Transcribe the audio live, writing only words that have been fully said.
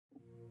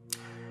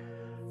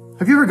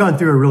Have you ever gone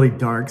through a really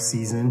dark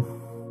season?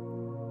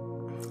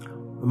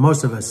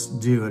 Most of us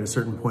do at a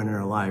certain point in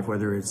our life,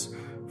 whether it's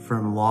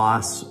from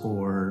loss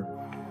or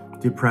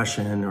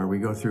depression, or we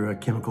go through a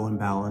chemical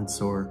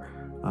imbalance or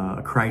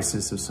a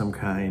crisis of some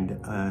kind,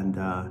 and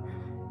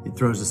it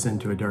throws us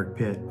into a dark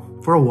pit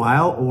for a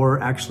while,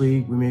 or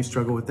actually we may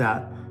struggle with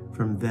that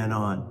from then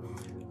on.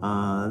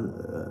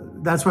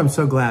 That's why I'm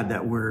so glad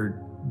that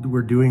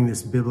we're doing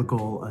this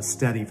biblical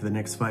study for the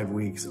next 5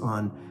 weeks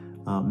on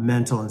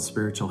mental and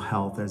spiritual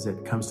health as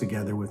it comes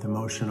together with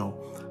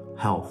emotional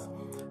health.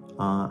 And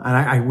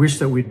I wish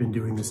that we'd been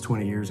doing this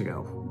 20 years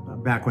ago,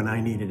 back when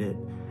I needed it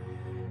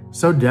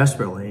so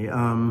desperately.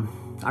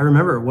 I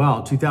remember it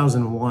well,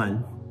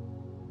 2001,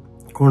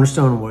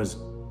 Cornerstone was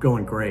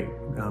going great.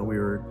 We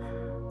were,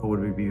 what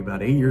would we be,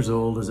 about 8 years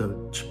old as a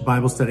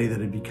Bible study that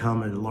had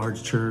become a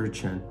large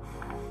church. And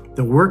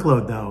the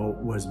workload, though,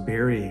 was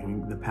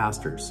burying the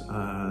pastors.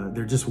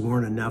 There just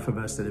weren't enough of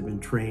us that had been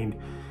trained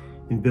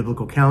in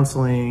biblical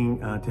counseling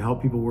to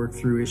help people work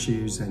through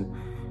issues, and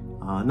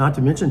not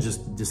to mention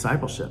just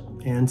discipleship.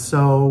 And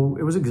so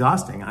it was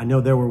exhausting. I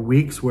know there were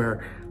weeks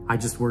where I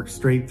just worked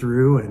straight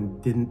through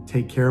and didn't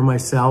take care of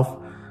myself,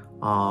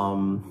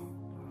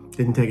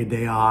 didn't take a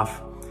day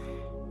off.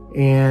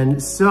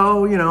 And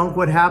so, you know,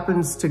 what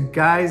happens to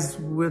guys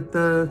with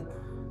the,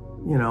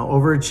 you know,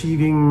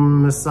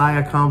 overachieving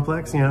Messiah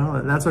complex, you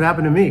know, that's what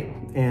happened to me.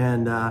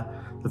 And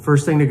the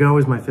first thing to go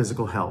is my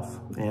physical health.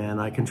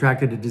 And I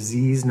contracted a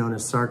disease known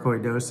as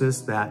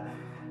sarcoidosis that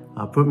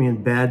put me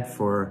in bed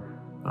for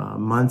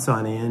months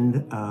on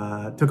end.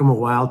 Took them a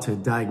while to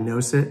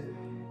diagnose it.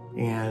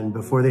 And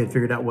before they had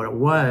figured out what it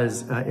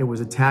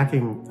was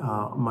attacking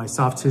my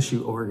soft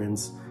tissue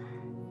organs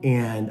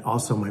and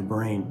also my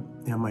brain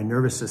and my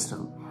nervous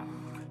system.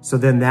 So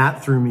then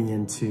that threw me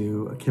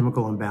into a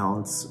chemical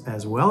imbalance,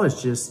 as well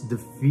as just the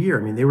fear.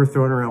 I mean, they were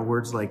throwing around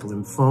words like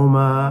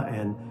lymphoma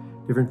and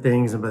different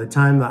things. And by the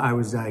time that I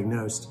was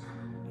diagnosed,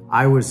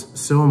 I was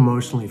so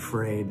emotionally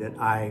afraid that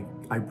I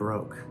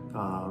broke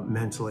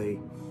mentally,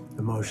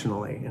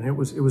 emotionally, and it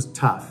was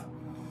tough.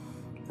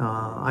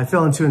 I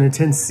fell into an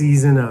intense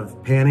season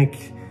of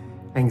panic,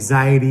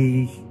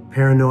 anxiety,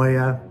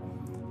 paranoia,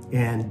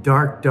 and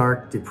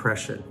dark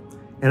depression.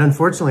 And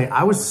unfortunately,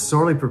 I was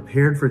sorely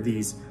prepared for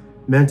these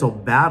mental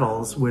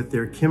battles with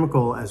their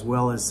chemical as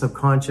well as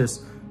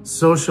subconscious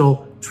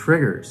social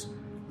triggers.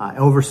 I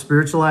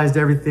over-spiritualized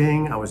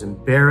everything. I was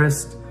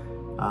embarrassed,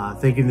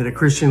 thinking that a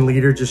Christian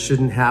leader just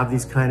shouldn't have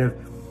these kind of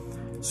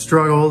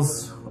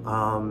struggles.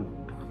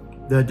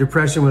 The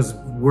depression was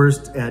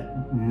worst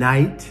at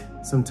night.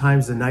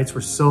 Sometimes the nights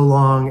were so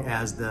long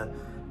as the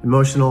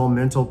emotional,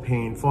 mental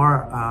pain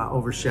far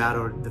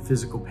overshadowed the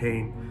physical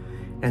pain.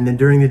 And then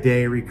during the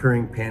day,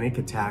 recurring panic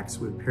attacks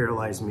would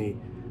paralyze me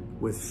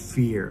with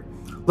fear.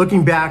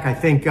 Looking back, I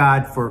thank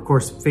God for, of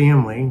course,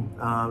 family,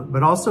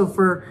 but also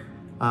for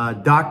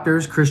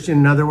doctors, Christian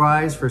and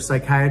otherwise, for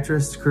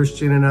psychiatrists,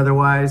 Christian and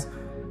otherwise,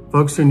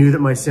 folks who knew that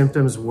my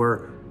symptoms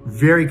were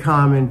very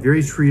common,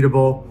 very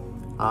treatable,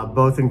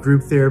 both in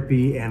group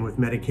therapy and with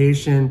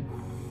medication.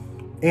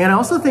 And I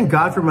also thank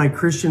God for my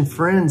Christian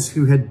friends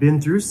who had been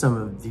through some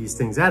of these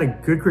things. I had a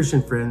good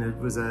Christian friend that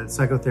was a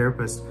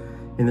psychotherapist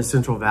in the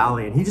Central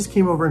Valley, and he just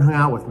came over and hung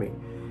out with me.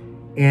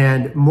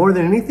 And more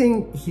than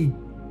anything he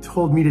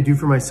told me to do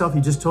for myself,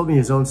 he just told me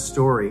his own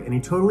story, and he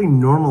totally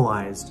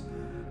normalized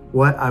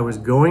what I was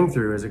going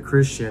through as a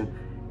Christian,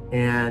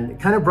 and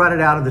kind of brought it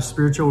out of the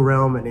spiritual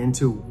realm and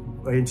into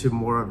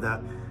more of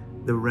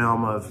the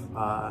realm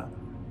of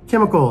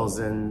chemicals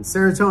and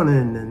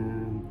serotonin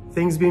and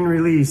things being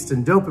released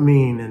and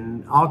dopamine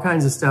and all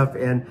kinds of stuff,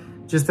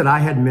 and just that I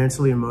had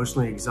mentally,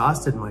 emotionally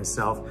exhausted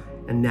myself,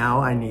 and now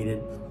I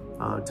needed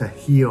to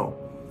heal.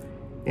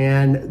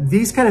 And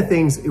these kind of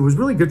things, it was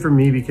really good for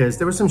me because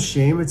there was some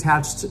shame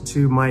attached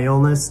to my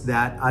illness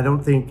that I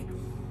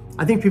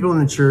think people in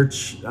the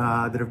church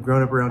that have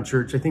grown up around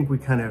church, I think we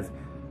kind of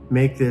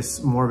make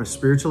this more of a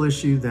spiritual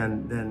issue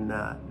than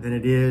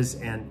it is.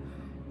 And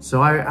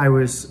so I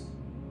was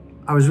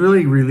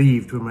really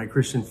relieved when my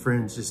Christian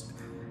friends just,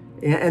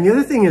 and the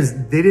other thing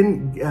is they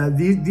didn't,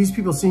 these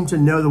people seemed to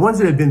know, the ones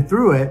that had been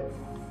through it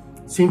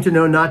seemed to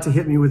know not to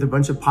hit me with a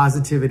bunch of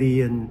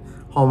positivity and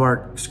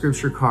Hallmark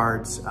scripture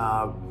cards.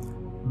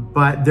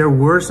 But there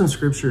were some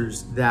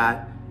scriptures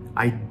that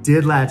I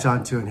did latch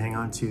onto and hang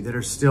on to that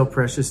are still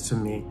precious to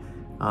me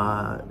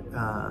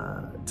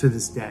to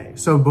this day.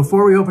 So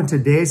before we open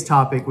today's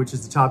topic, which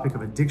is the topic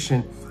of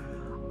addiction,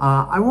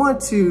 I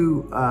want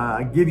to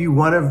give you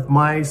one of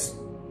my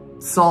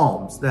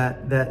Psalms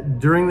that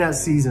during that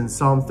season,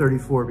 Psalm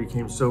 34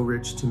 became so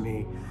rich to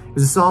me. It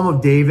was a Psalm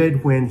of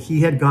David when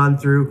he had gone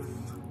through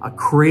a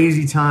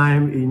crazy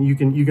time, and you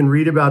can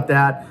read about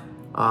that.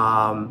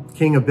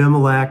 King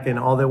Abimelech and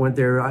all that went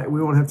there.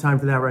 We won't have time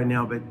for that right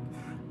now, but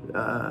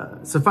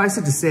suffice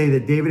it to say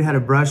that David had a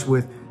brush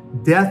with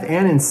death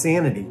and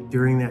insanity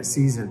during that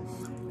season.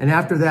 And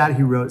after that,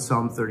 he wrote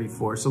Psalm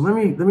 34. So let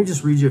me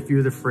just read you a few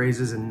of the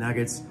phrases and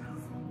nuggets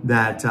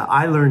that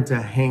I learned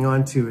to hang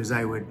on to as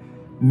I would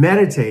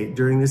meditate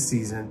during this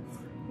season.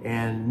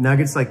 And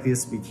nuggets like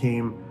this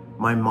became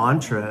my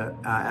mantra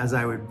as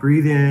I would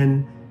breathe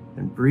in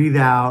and breathe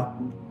out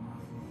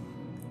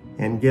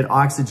and get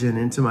oxygen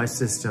into my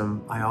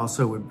system, I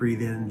also would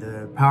breathe in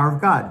the power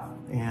of God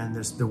and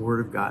the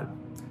Word of God.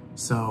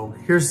 So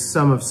here's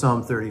some of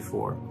Psalm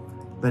 34.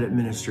 Let it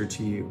minister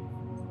to you.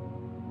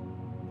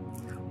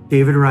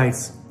 David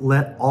writes,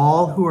 "Let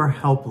all who are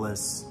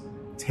helpless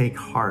take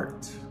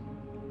heart."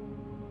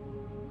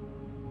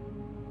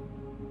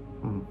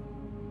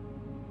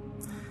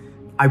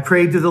 I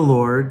prayed to the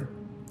Lord,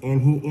 and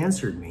he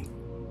answered me.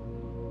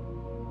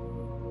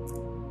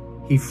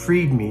 He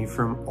freed me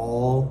from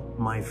all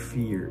my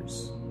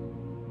fears.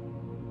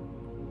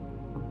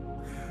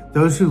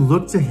 Those who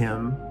look to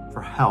him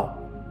for help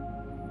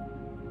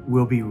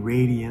will be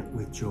radiant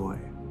with joy.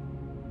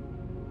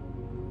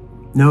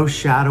 No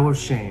shadow of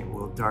shame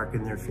will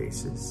darken their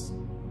faces.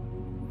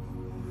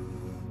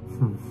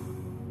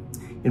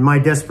 In my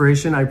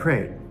desperation, I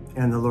prayed,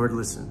 and the Lord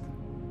listened,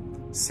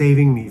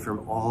 saving me from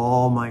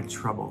all my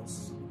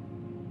troubles.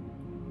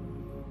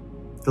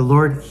 The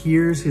Lord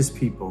hears his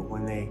people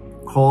when they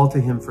call to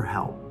him for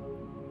help.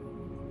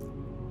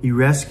 He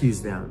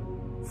rescues them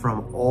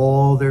from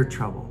all their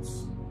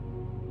troubles.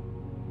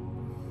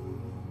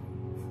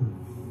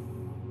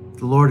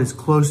 The Lord is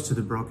close to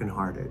the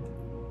brokenhearted,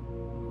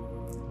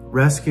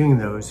 rescuing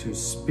those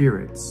whose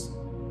spirits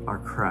are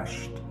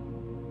crushed.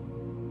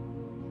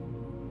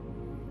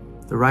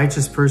 The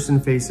righteous person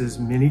faces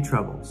many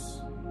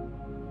troubles,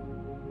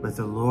 but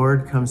the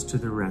Lord comes to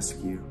the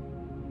rescue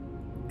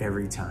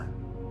every time.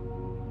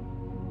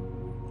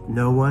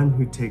 No one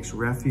who takes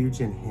refuge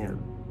in him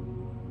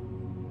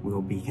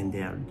will be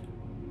condemned.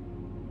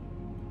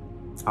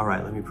 All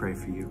right, let me pray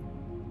for you.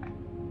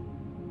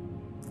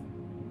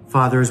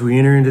 Father, as we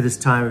enter into this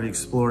time of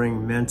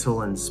exploring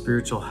mental and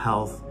spiritual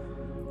health,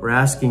 we're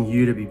asking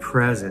you to be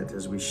present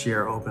as we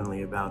share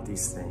openly about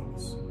these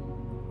things.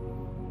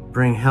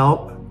 Bring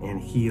help and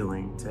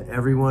healing to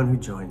everyone who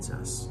joins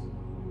us.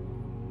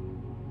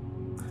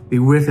 Be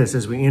with us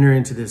as we enter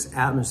into this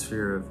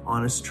atmosphere of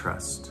honest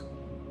trust.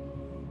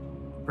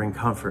 Bring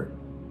comfort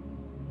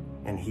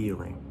and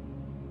healing.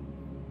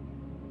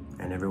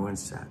 And everyone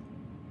said,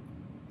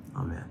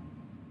 Amen.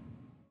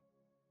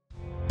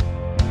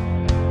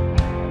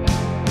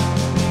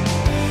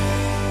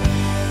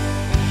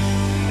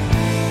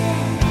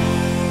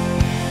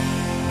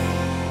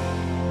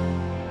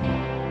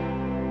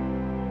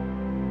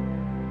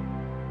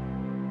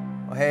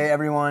 Hey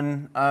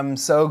everyone, I'm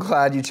so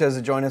glad you chose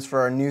to join us for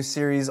our new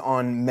series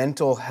on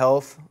mental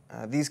health.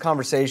 These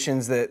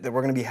conversations that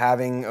we're going to be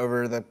having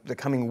over the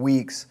coming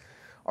weeks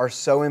are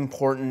so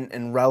important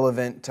and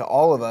relevant to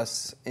all of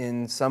us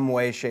in some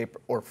way, shape,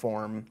 or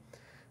form.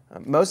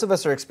 Most of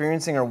us are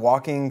experiencing or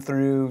walking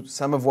through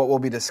some of what we'll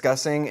be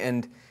discussing,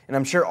 and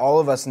I'm sure all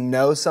of us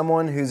know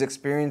someone who's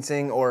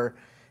experiencing or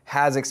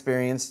has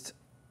experienced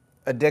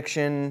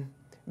addiction,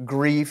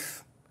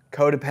 grief,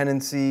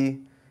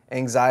 codependency,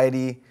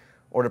 anxiety,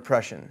 or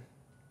depression.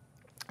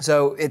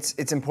 So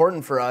it's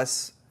important for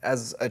us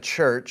as a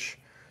church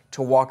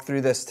to walk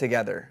through this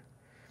together.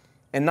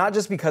 And not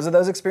just because of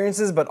those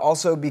experiences, but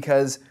also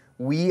because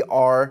we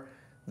are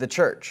the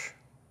church.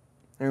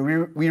 I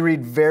mean, we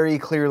read very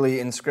clearly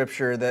in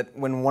Scripture that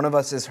when one of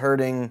us is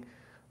hurting,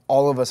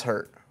 all of us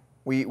hurt.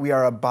 We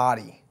are a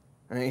body.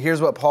 I mean,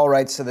 here's what Paul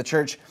writes to the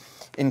church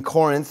in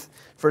Corinth,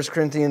 1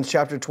 Corinthians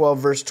chapter 12,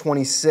 verse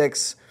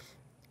 26.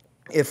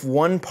 If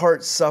one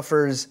part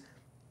suffers,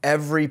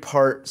 every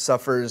part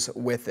suffers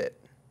with it.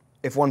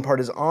 If one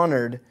part is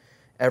honored,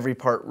 every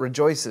part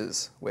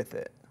rejoices with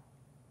it.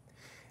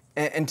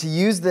 And to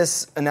use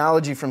this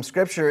analogy from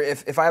Scripture,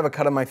 if I have a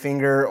cut on my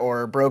finger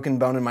or a broken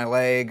bone in my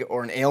leg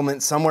or an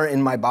ailment somewhere in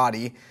my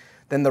body,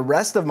 then the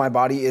rest of my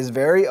body is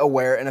very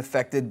aware and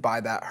affected by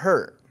that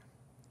hurt.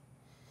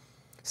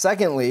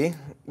 Secondly,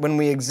 when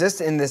we exist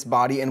in this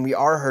body and we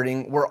are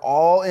hurting, we're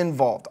all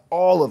involved.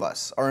 All of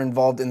us are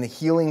involved in the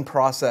healing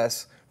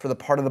process for the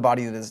part of the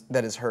body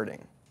that is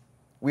hurting.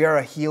 We are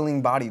a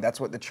healing body. That's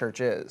what the church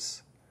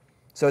is.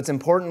 So it's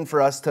important for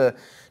us to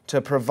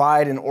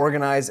provide and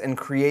organize and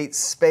create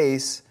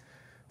space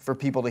for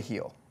people to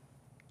heal.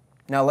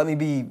 Now, let me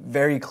be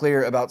very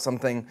clear about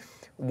something.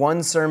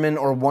 One sermon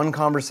or one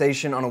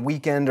conversation on a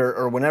weekend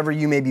or whenever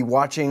you may be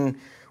watching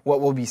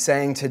what we'll be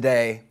saying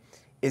today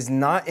is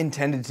not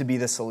intended to be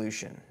the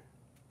solution.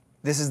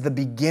 This is the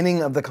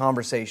beginning of the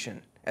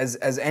conversation,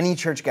 as any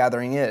church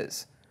gathering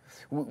is.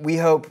 We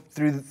hope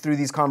through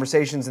these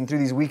conversations and through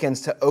these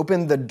weekends to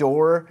open the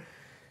door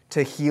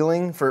to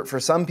healing for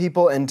some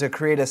people and to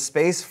create a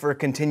space for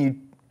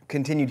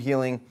continued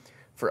healing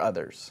for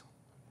others.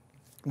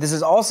 This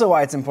is also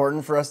why it's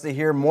important for us to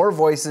hear more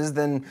voices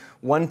than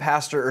one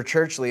pastor or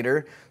church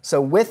leader. So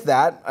with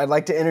that, I'd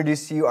like to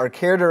introduce to you our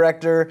care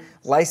director,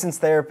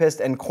 licensed therapist,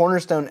 and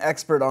Cornerstone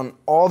expert on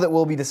all that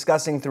we'll be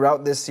discussing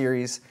throughout this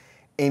series,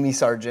 Amy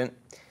Sargent.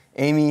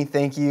 Amy,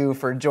 thank you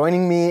for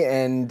joining me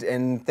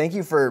and thank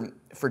you for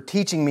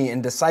teaching me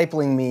and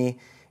discipling me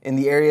in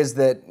the areas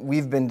that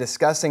we've been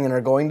discussing and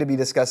are going to be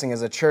discussing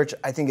as a church.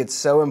 I think it's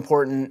so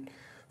important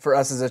for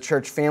us as a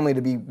church family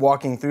to be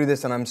walking through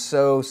this, and I'm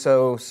so,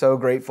 so, so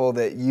grateful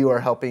that you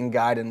are helping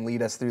guide and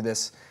lead us through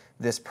this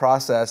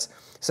process.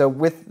 So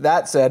with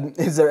that said,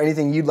 is there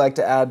anything you'd like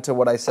to add to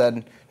what I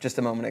said just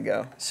a moment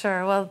ago?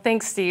 Sure. Well,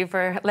 thanks, Steve,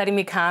 for letting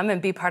me come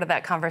and be part of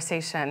that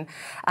conversation.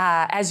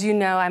 As you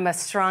know, I'm a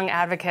strong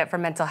advocate for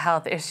mental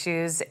health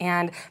issues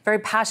and very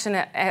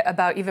passionate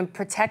about even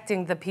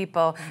protecting the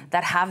people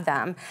that have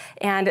them.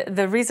 And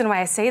the reason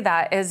why I say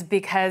that is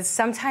because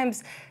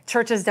sometimes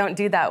churches don't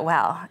do that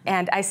well.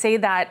 And I say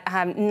that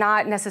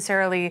not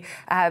necessarily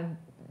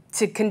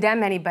to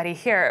condemn anybody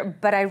here,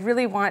 but I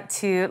really want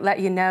to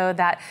let you know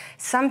that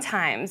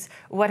sometimes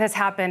what has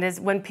happened is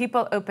when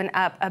people open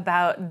up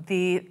about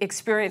the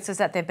experiences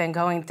that they've been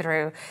going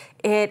through,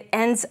 it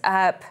ends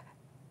up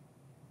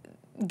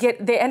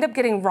they end up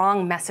getting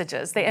wrong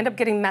messages. They end up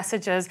getting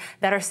messages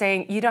that are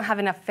saying you don't have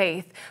enough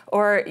faith,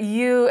 or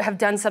you have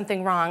done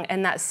something wrong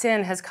and that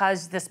sin has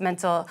caused this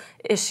mental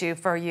issue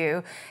for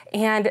you.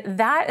 And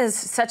that is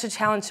such a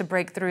challenge to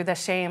break through the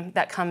shame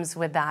that comes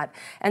with that.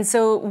 And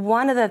so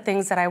one of the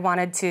things that I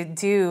wanted to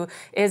do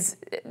is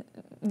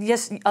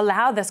just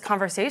allow this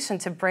conversation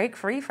to break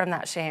free from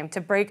that shame, to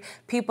break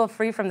people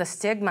free from the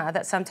stigma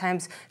that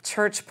sometimes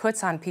church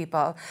puts on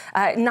people.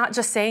 Not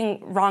just saying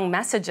wrong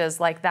messages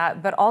like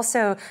that, but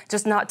also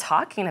just not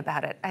talking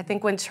about it. I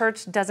think when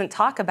church doesn't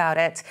talk about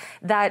it,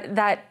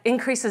 that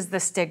increases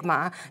the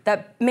stigma,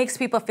 that makes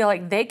people feel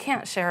like they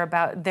can't share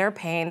about their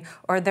pain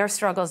or their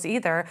struggles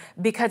either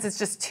because it's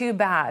just too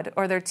bad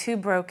or they're too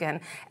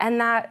broken.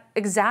 And that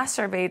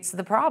exacerbates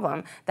the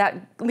problem.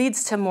 That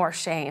leads to more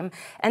shame.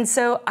 And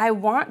so I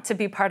want to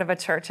be part of a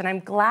church, and I'm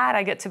glad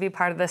I get to be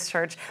part of this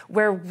church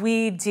where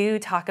we do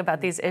talk about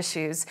these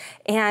issues.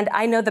 And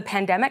I know the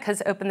pandemic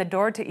has opened the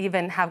door to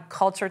even have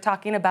culture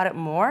talking about it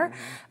more,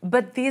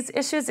 but these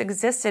issues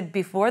existed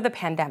before the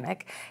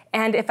pandemic.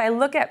 And if I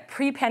look at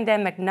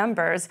pre-pandemic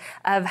numbers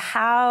of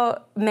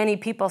how many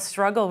people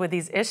struggle with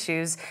these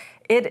issues,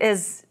 it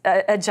is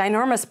a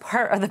ginormous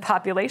part of the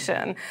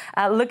population.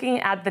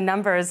 Looking at the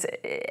numbers,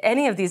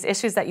 any of these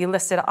issues that you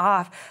listed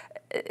off,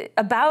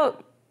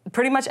 about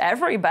pretty much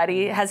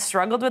everybody has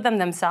struggled with them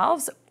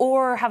themselves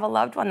or have a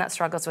loved one that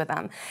struggles with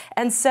them.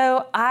 And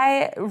so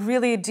I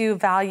really do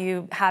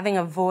value having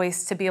a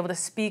voice to be able to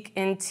speak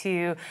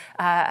into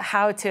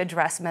how to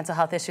address mental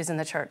health issues in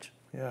the church.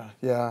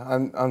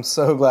 Yeah. I'm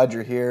so glad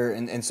you're here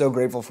and so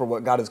grateful for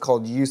what God has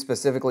called you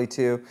specifically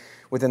to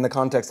within the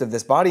context of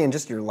this body and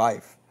just your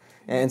life.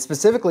 And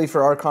specifically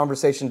for our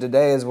conversation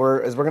today, as we're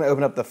going to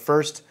open up the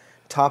first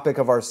topic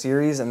of our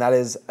series, and that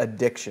is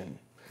addiction.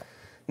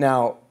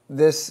 Now,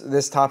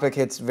 this topic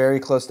hits very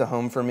close to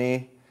home for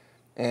me,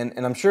 and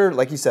I'm sure,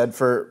 like you said,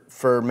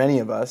 for many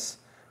of us.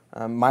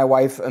 My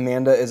wife,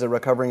 Amanda, is a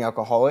recovering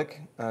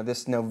alcoholic.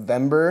 This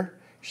November,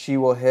 she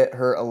will hit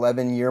her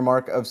 11-year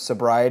mark of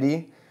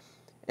sobriety.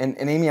 And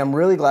Amy, I'm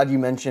really glad you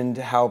mentioned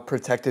how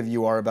protective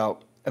you are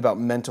about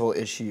mental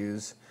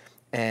issues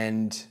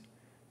and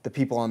the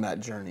people on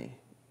that journey.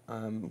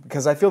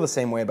 Because I feel the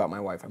same way about my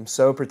wife. I'm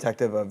so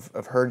protective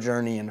of her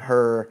journey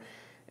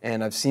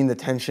and I've seen the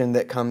tension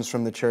that comes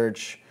from the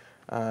church.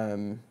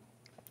 When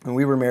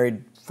we were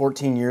married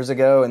 14 years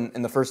ago, and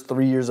in the first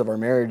 3 years of our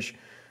marriage,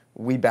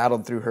 we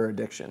battled through her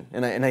addiction.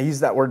 And I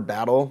use that word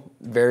battle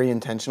very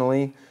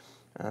intentionally.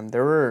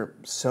 There were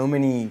so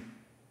many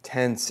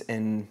tense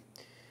and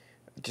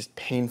just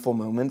painful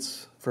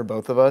moments for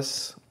both of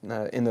us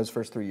in those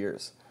first 3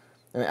 years.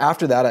 And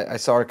after that, I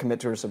saw her commit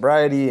to her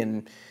sobriety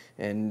and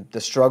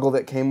the struggle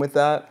that came with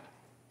that.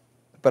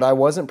 But I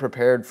wasn't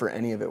prepared for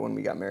any of it when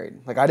we got married.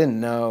 Like, I didn't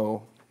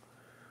know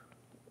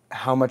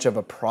how much of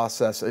a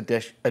process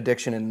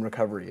addiction and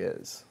recovery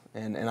is.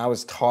 And I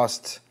was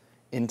tossed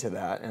into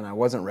that, and I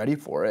wasn't ready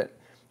for it,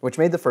 which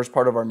made the first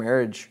part of our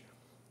marriage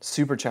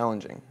super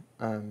challenging.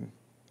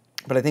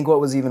 But I think what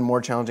was even more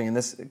challenging, and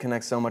this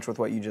connects so much with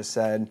what you just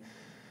said,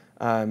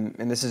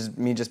 and this is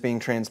me just being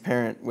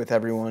transparent with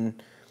everyone,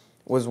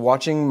 was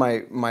watching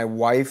my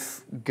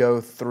wife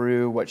go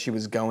through what she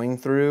was going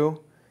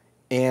through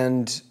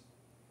and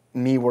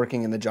me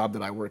working in the job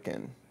that I work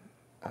in.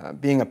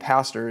 Being a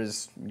pastor,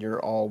 as you're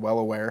all well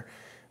aware,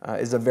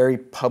 is a very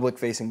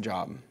public-facing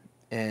job.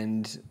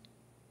 And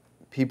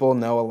people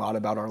know a lot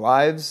about our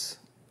lives.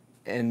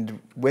 And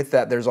with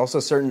that, there's also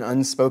certain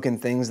unspoken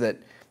things that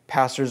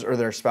pastors or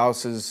their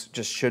spouses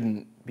just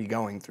shouldn't be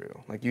going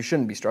through. Like, you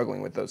shouldn't be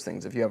struggling with those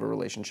things if you have a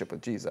relationship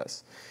with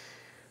Jesus.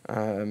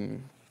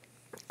 And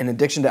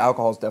addiction to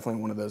alcohol is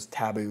definitely one of those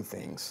taboo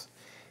things.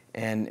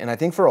 And I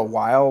think for a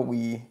while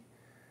we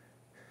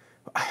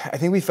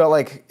felt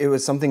like it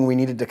was something we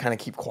needed to kind of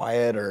keep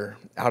quiet or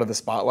out of the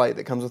spotlight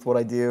that comes with what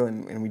I do.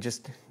 And we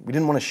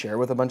didn't want to share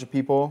with a bunch of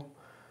people.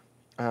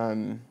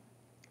 And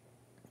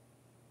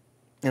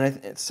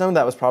some of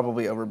that was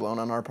probably overblown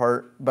on our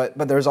part. But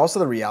there's also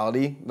the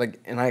reality,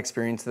 and I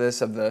experienced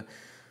this, of the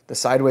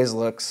sideways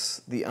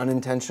looks, the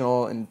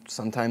unintentional and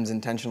sometimes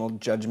intentional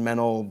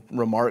judgmental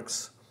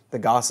remarks, the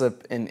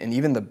gossip, and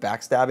even the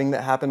backstabbing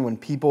that happened when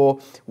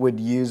people would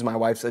use my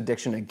wife's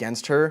addiction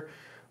against her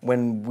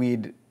when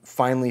we'd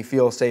finally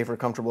feel safe or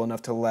comfortable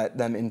enough to let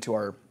them into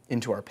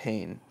our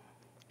pain.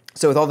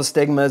 So with all the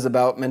stigmas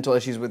about mental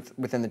issues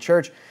within the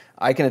church,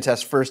 I can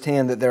attest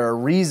firsthand that there are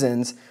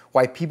reasons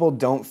why people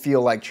don't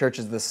feel like church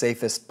is the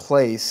safest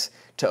place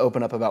to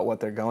open up about what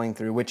they're going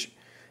through, which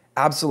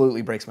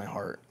absolutely breaks my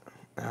heart.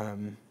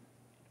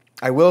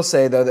 I will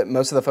say, though, that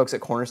most of the folks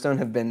at Cornerstone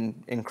have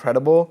been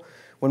incredible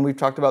when we've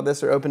talked about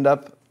this or opened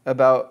up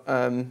about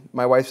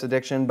my wife's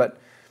addiction, but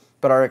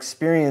our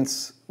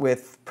experience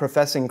with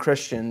professing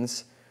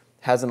Christians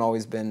hasn't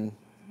always been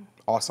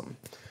awesome,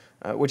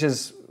 which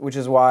is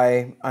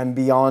why I'm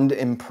beyond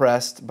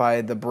impressed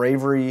by the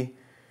bravery,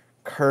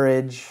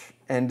 courage,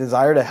 and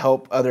desire to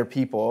help other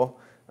people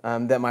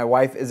that my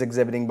wife is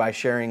exhibiting by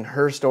sharing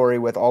her story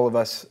with all of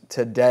us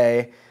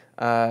today.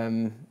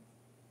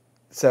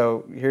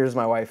 So here's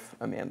my wife,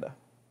 Amanda.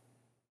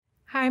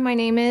 Hi, my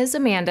name is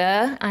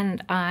Amanda,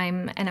 and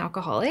I'm an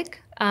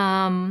alcoholic.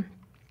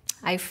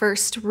 I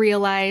first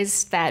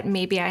realized that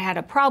maybe I had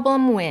a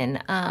problem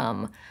when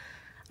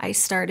I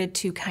started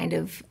to kind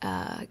of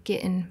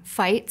get in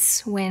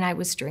fights when I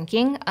was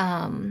drinking.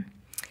 And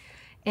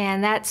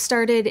that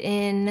started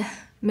in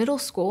middle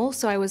school,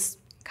 so I was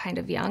kind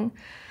of young.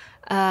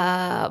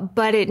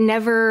 But it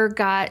never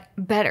got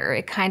better.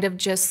 It kind of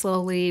just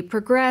slowly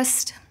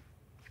progressed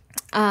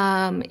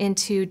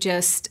into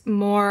just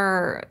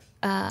more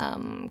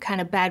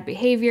kind of bad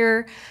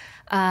behavior,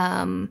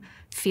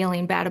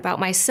 feeling bad about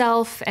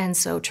myself, and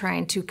so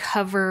trying to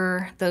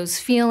cover those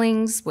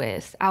feelings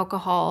with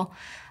alcohol,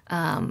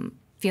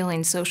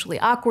 feeling socially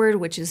awkward,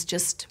 which is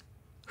just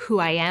who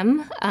I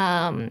am,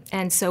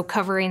 and so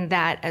covering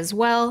that as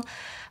well.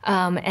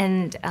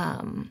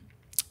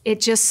 It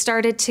just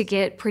started to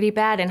get pretty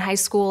bad. In high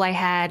school, I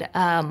had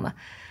a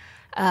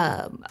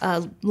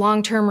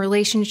long-term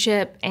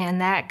relationship, and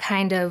that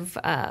kind of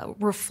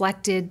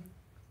reflected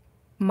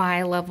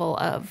my level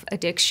of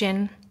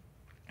addiction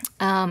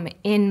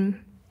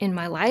in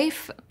my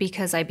life,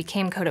 because I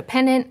became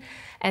codependent,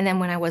 and then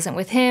when I wasn't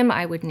with him,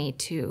 I would need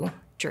to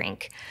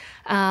drink.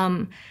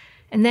 And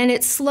then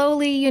it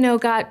slowly,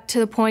 got to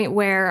the point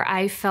where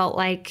I felt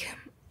like,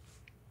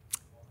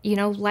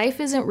 life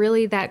isn't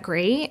really that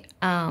great.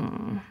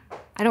 I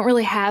don't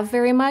really have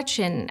very much,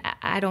 and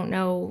I don't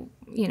know,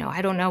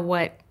 I don't know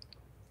what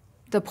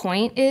the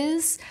point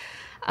is.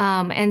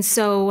 And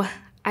so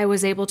I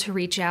was able to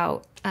reach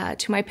out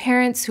to my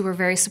parents, who were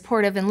very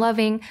supportive and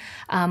loving,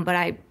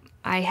 but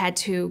I had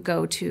to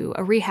go to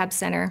a rehab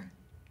center,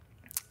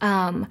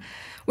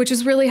 which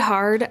was really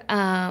hard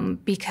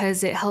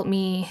because it helped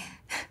me.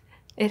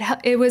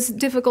 It was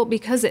difficult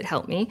because it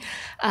helped me,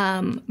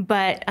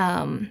 but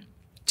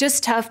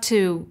just tough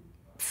to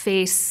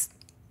face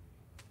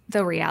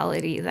the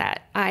reality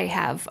that I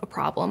have a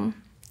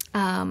problem,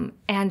 and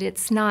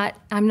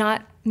I'm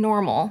not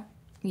normal,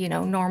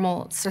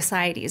 normal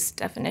society's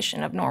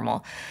definition of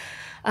normal.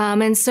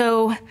 And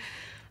so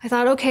I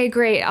thought, okay,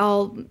 great,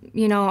 I'll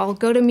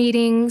go to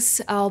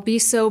meetings, I'll be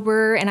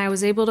sober, and I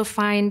was able to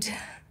find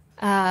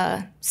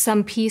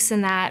some peace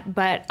in that,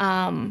 but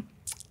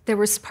there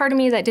was part of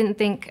me that didn't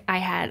think I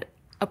had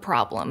a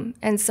problem.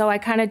 And so I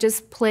kind of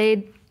just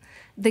played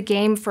the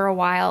game for a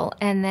while,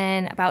 and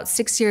then about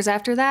 6 years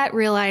after that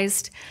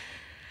realized,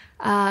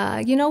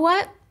 you know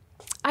what?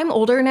 I'm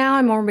older now,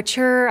 I'm more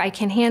mature, I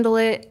can handle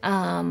it,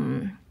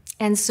 and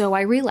so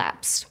I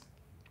relapsed,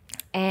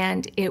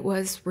 and it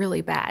was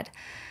really bad.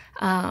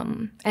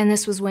 And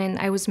this was when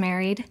I was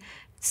married,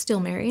 still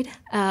married,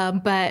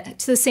 but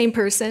to the same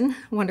person,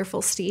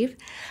 wonderful Steve.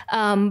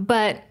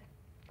 But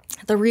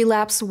the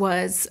relapse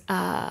was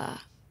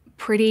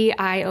pretty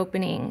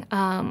eye-opening.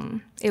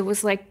 It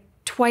was like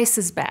twice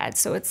as bad,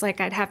 so it's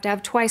like I'd have to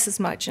have twice as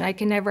much, and I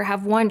could never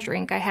have one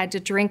drink. I had to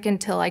drink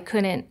until I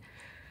couldn't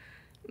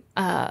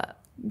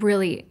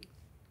really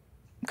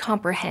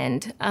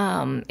comprehend.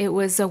 It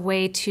was a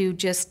way to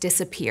just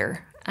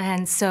disappear.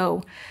 And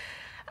so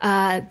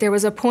there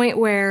was a point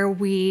where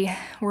we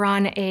were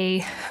on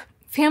a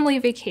family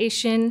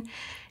vacation,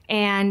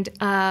 and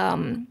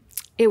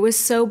it was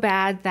so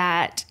bad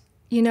that,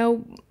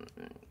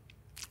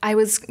 I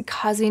was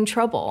causing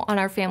trouble on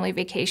our family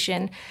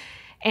vacation.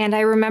 And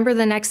I remember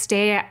the next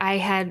day I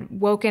had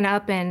woken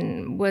up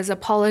and was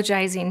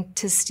apologizing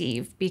to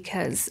Steve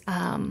because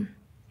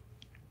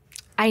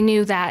I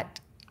knew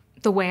that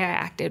the way I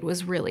acted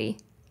was really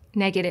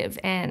negative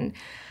and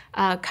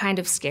kind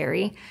of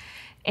scary.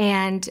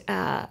 And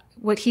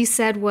what he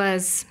said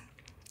was,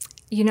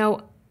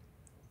 I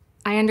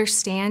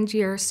understand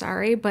you're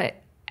sorry,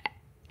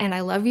 and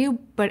I love you,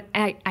 but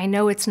I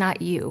know it's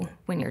not you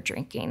when you're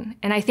drinking.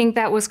 And I think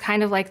that was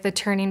kind of like the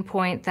turning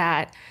point,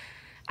 that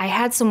I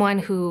had someone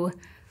who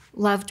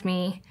loved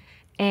me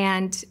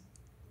and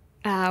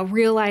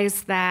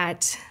realized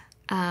that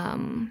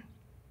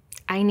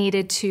I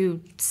needed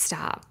to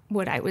stop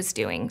what I was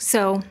doing.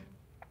 So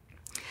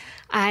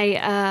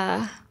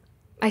I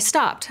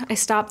stopped. I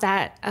stopped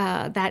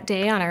that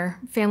day on our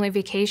family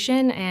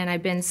vacation, and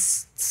I've been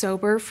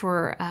sober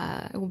for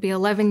it will be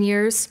 11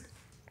 years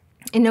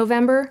in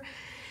November,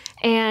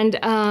 and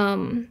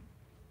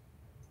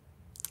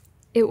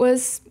it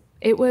was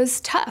it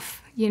was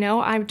tough. You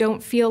know, I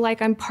don't feel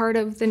like I'm part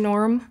of the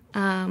norm.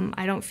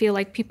 I don't feel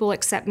like people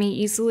accept me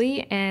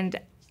easily, and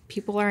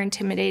people are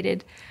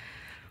intimidated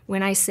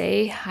when I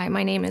say, hi,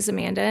 my name is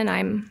Amanda and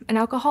I'm an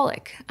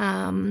alcoholic.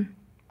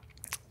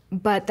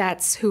 But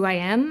that's who I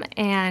am,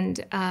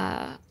 and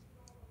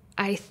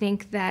I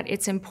think that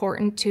it's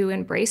important to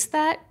embrace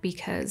that,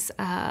 because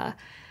that's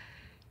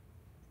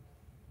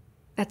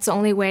the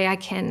only way I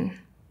can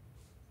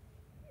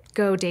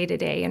go day to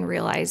day and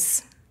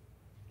realize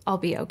I'll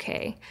be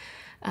okay.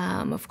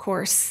 Of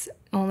course,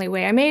 the only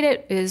way I made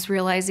it is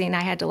realizing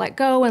I had to let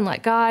go and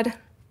let God.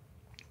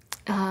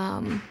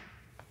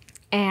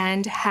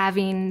 And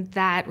having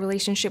that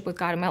relationship with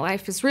God in my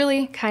life is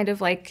really kind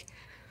of like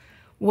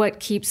what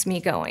keeps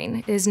me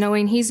going, is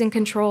knowing He's in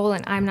control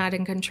and I'm not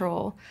in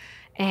control.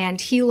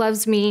 And He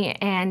loves me,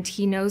 and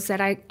He knows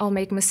that I'll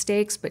make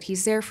mistakes, but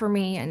He's there for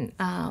me.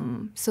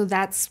 And so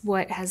that's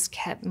what has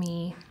kept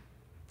me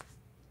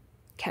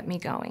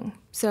going.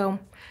 So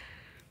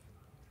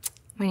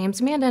my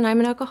name's Amanda, and I'm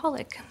an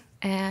alcoholic.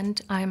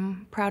 And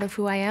I'm proud of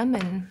who I am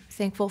and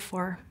thankful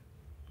for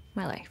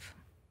my life.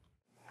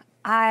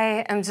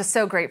 I am just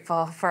so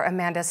grateful for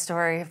Amanda's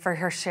story, for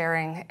her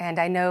sharing, and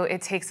I know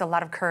it takes a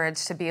lot of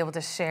courage to be able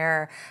to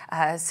share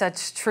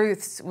such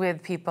truths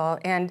with people,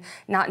 and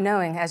not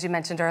knowing, as you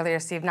mentioned earlier,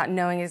 Steve, not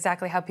knowing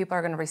exactly how people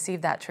are going to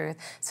receive that truth.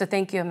 So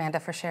thank you, Amanda,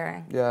 for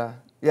sharing. Yeah,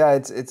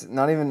 it's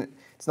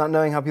not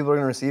knowing how people are going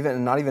to receive it,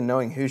 and not even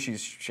knowing who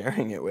she's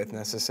sharing it with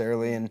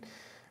necessarily. And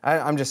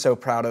I'm just so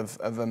proud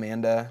of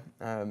Amanda.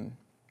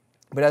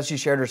 But as she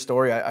shared her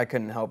story, I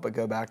couldn't help but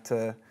go back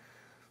to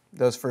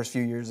those first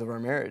few years of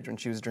our marriage when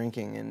she was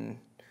drinking, and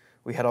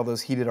we had all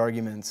those heated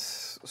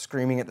arguments,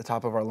 screaming at the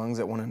top of our lungs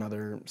at one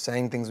another,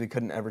 saying things we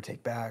couldn't ever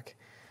take back.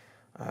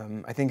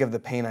 I think of the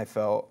pain I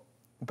felt,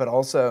 but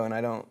also, and I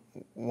don't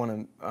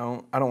want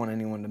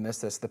anyone to miss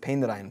this, the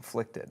pain that I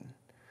inflicted.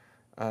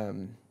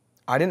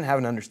 I didn't have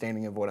an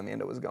understanding of what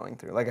Amanda was going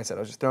through. Like I said, I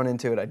was just thrown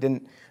into it. I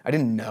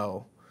didn't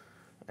know,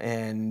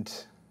 and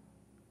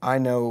I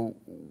know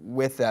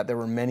with that there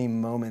were many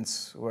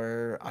moments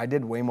where I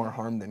did way more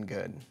harm than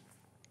good.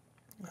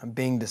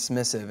 Being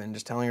dismissive and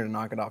just telling her to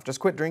knock it off,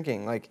 just quit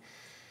drinking, like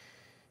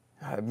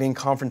being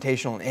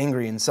confrontational and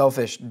angry and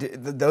selfish.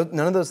 None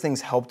of those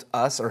things helped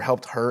us or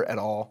helped her at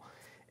all.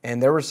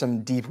 And there were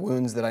some deep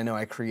wounds that I know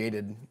I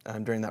created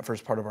during that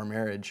first part of our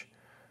marriage,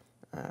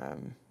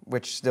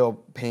 which still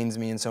pains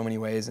me in so many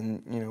ways.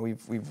 And you know,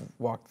 we've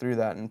walked through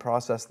that and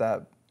processed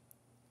that.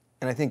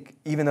 And I think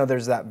even though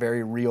there's that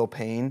very real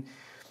pain,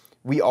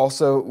 we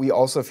also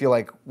feel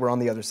like we're on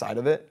the other side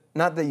of it.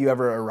 Not that you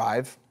ever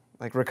arrive.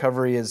 Like,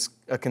 recovery is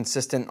a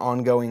consistent,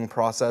 ongoing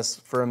process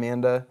for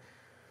Amanda,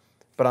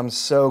 but I'm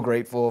so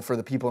grateful for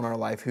the people in our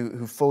life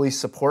who fully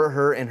support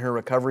her in her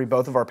recovery.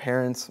 Both of our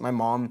parents, my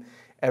mom,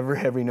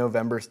 every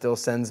November still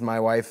sends my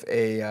wife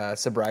a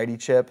sobriety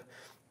chip,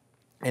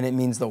 and it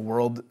means the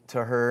world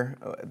to her,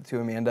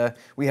 to Amanda.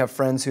 We have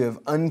friends who have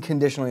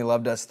unconditionally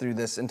loved us through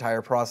this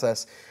entire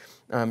process,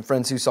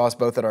 friends who saw us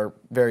both at our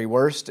very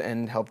worst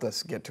and helped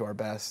us get to our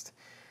best.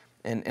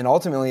 And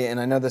ultimately, and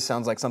I know this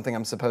sounds like something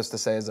I'm supposed to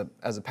say as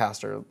a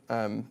pastor,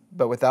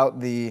 but without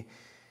the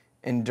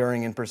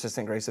enduring and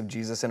persistent grace of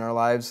Jesus in our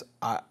lives,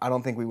 I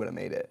don't think we would have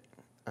made it.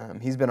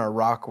 He's been our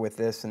rock with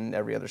this and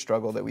every other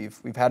struggle that we've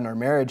had in our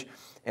marriage,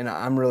 and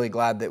I'm really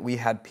glad that we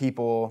had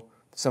people,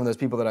 some of those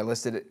people that I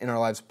listed in our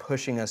lives,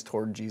 pushing us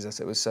toward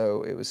Jesus. It was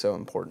so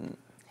important.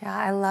 Yeah,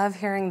 I love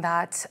hearing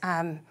that.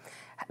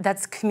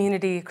 That's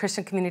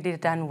Christian community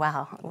done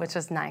well, which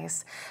is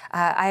nice.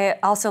 I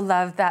also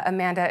love that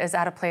Amanda is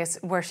at a place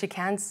where she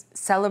can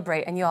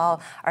celebrate, and you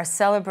all are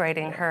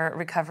celebrating her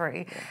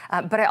recovery.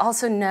 But I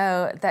also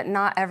know that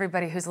not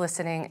everybody who's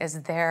listening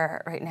is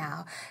there right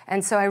now.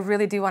 And so I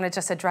really do want to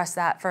just address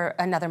that for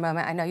another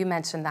moment. I know you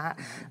mentioned that,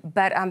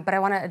 but I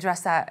want to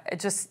address that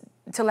just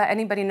to let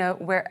anybody know,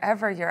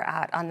 wherever you're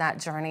at on that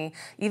journey,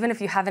 even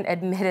if you haven't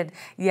admitted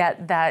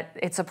yet that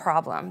it's a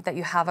problem, that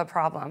you have a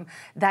problem,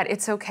 that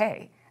it's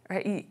okay,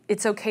 right?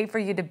 It's okay for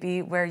you to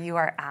be where you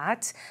are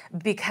at,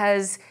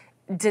 because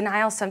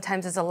denial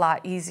sometimes is a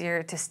lot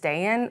easier to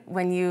stay in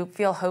when you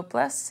feel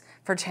hopeless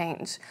for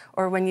change,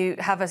 or when you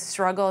have a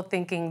struggle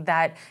thinking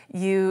that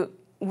you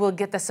will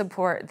get the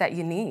support that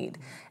you need.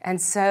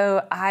 And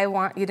so I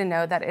want you to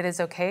know that it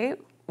is okay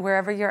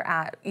wherever you're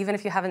at. Even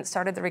if you haven't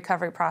started the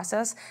recovery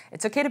process,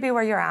 it's okay to be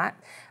where you're at,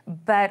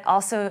 but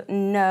also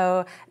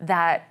know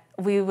that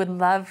we would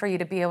love for you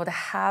to be able to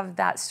have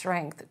that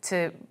strength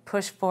to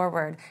push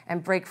forward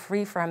and break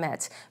free from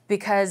it,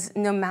 because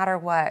no matter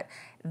what,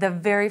 the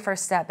very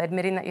first step,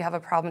 admitting that you have a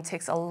problem,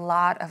 takes a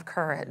lot of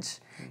courage,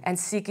 and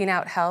seeking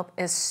out help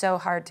is so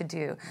hard to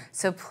do.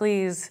 So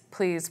please,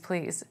 please,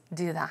 please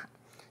do that.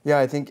 Yeah,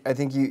 I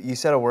think you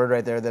said a word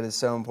right there that is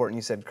so important.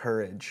 You said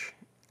courage.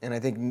 And I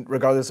think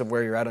regardless of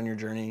where you're at on your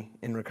journey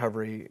in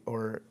recovery,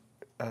 or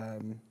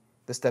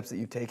the steps that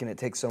you've taken, it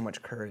takes so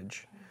much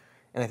courage.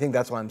 And I think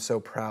that's why I'm so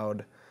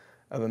proud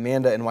of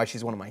Amanda and why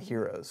she's one of my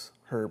heroes.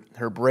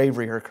 Her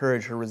bravery, her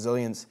courage, her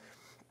resilience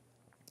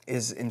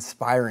is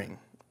inspiring.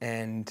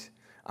 And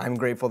I'm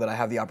grateful that I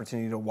have the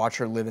opportunity to watch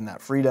her live in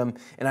that freedom.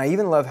 And I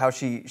even love how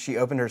she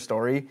opened her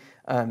story.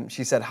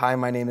 She said, "Hi,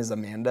 my name is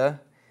Amanda."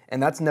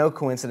 And that's no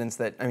coincidence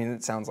that, I mean,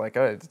 it sounds like,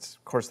 oh,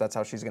 of course that's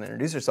how she's going to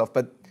introduce herself.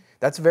 But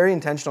that's very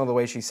intentional the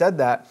way she said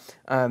that.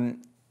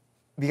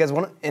 Because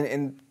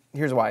and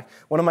here's why.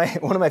 One of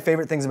my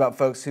favorite things about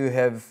folks who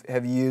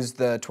have used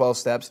the 12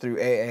 steps through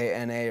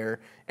AA, NA, or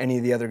any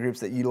of the other groups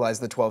that utilize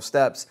the 12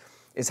 steps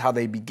is how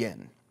they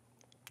begin.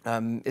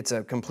 It's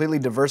a completely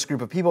diverse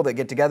group of people that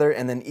get together,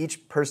 and then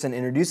each person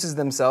introduces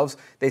themselves,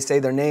 they say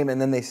their name, and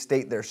then they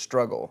state their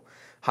struggle.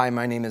 "Hi,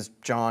 my name is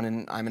John,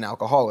 and I'm an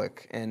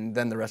alcoholic." And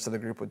then the rest of the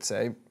group would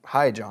say,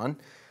 "Hi, John."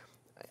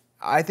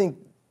 I think,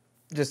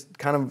 just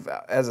kind of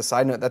as a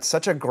side note, that's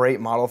such a great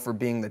model for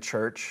being the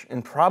church,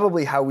 and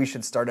probably how we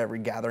should start every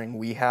gathering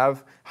we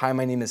have. "Hi,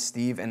 my name is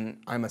Steve, and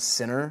I'm a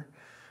sinner."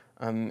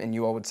 And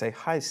you all would say,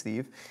 "Hi,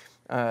 Steve."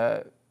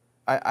 I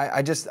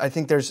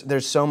think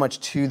there's so much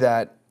to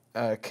that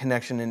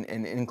connection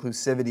and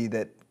inclusivity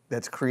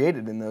that's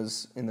created in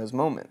those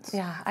moments.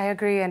 Yeah, I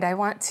agree. And I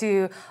want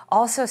to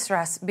also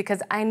stress,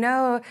 because I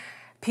know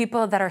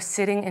people that are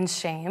sitting in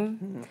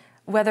shame,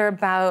 whether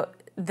about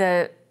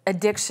the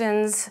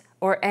addictions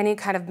or any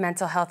kind of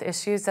mental health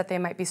issues that they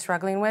might be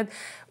struggling with,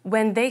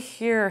 when they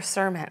hear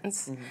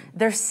sermons,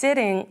 they're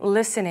sitting,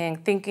 listening,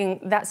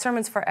 thinking that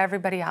sermon's for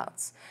everybody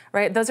else,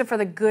 right? Those are for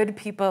the good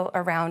people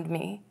around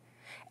me.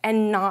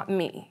 And not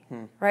me,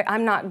 right?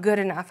 I'm not good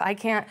enough. I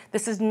can't,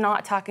 this is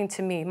not talking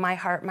to me, my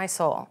heart, my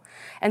soul.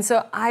 And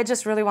so I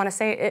just really want to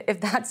say, if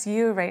that's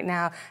you right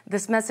now,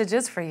 this message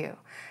is for you.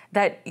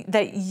 That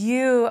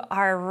you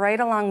are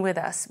right along with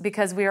us,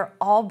 because we are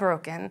all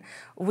broken.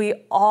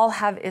 We all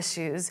have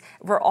issues.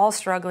 We're all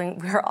struggling.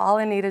 We're all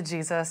in need of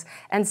Jesus.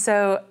 And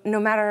so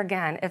no matter,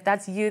 again, if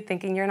that's you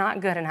thinking you're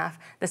not good enough,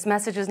 this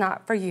message is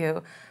not for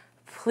you,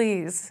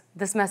 please,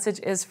 this message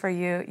is for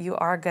you. You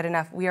are good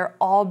enough. We are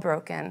all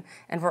broken,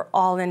 and we're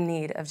all in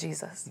need of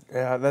Jesus.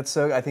 Yeah, that's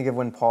so, I think of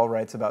when Paul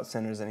writes about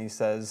sinners and he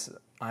says,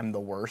 "I'm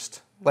the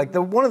worst." Like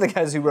one of the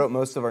guys who wrote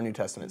most of our New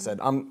Testament said,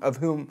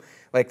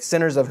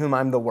 sinners of whom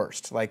I'm the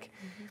worst. Like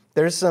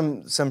there's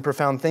some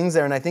profound things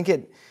there, and I think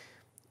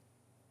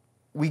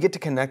we get to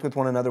connect with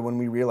one another when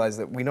we realize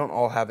that we don't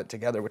all have it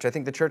together, which I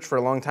think the church for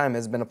a long time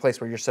has been a place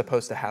where you're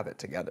supposed to have it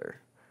together.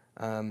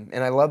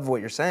 And I love what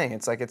you're saying.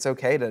 It's like it's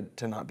okay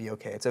to not be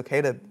okay. It's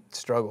okay to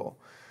struggle.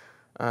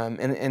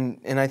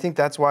 And I think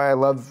that's why I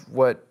love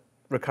what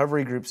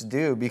recovery groups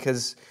do,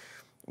 because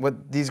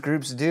what these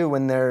groups do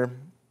when they're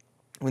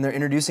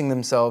introducing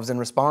themselves and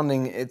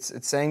responding, it's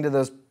saying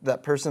to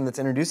that person that's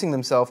introducing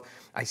themselves,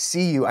 "I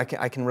see you, I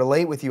can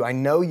relate with you, I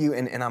know you,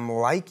 and I'm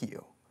like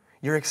you.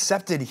 You're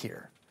accepted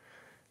here."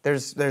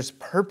 There's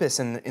purpose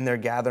in their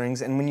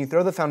gatherings, and when you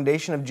throw the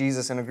foundation of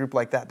Jesus in a group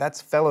like that,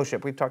 that's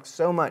fellowship. We've talked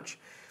so much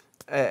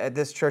at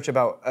this church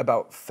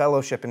about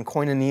fellowship and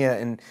koinonia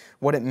and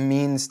what it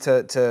means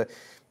to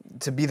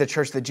be the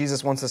church that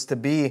Jesus wants us to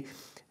be,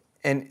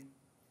 and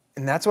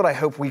that's what I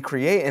hope we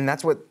create, and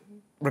that's what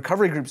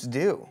recovery groups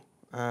do.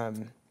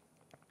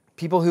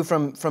 People who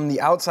from the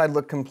outside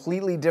look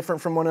completely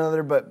different from one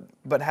another,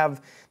 but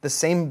have the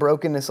same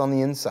brokenness on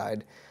the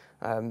inside,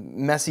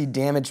 messy,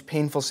 damaged,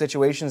 painful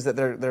situations that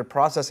they're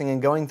processing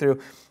and going through.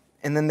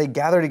 And then they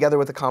gather together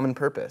with a common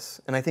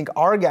purpose. And I think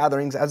our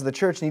gatherings as the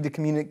church need to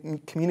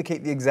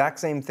communicate the exact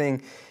same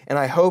thing. And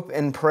I hope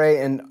and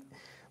pray, and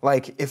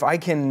like if I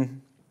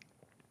can,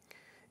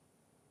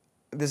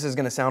 this is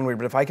going to sound weird,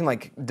 but if I can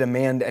like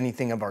demand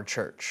anything of our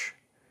church,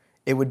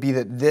 it would be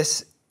that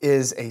this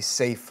is a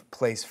safe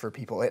place for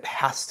people. It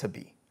has to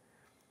be.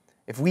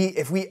 If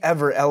we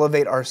ever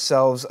elevate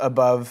ourselves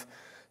above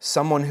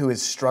someone who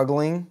is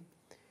struggling,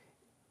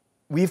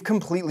 we've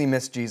completely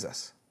missed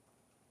Jesus.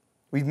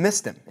 We've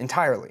missed him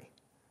entirely.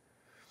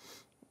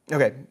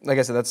 Okay, like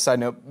I said, that's a side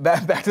note.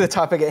 Back to the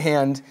topic at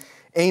hand.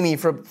 Amy,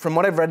 from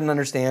what I've read and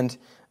understand,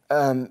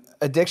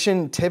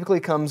 addiction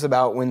typically comes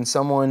about when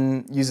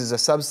someone uses a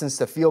substance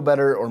to feel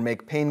better or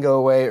make pain go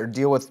away or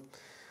deal with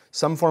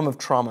some form of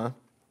trauma.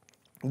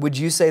 Would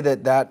you say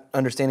that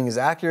understanding is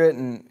accurate?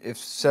 And if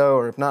so,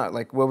 or if not,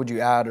 like what would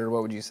you add or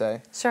what would you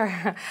say?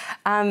 Sure.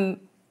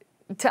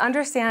 To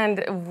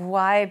understand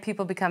why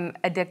people become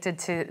addicted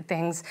to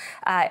things,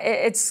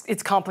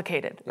 it's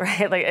complicated,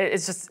 right? Like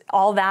it's just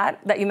all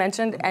that you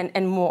mentioned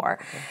and more.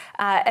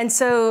 And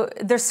so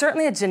there's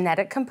certainly a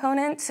genetic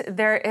component.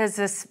 There is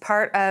this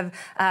part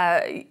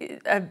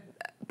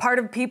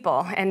of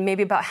people, and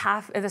maybe about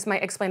half, this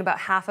might explain about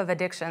half of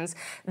addictions,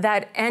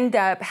 that end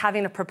up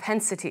having a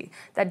propensity.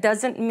 That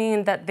doesn't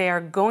mean that they are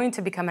going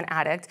to become an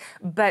addict,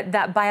 but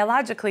that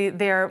biologically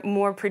they're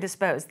more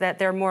predisposed, that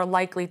they're more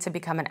likely to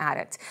become an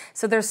addict.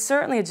 So there's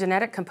certainly a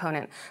genetic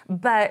component.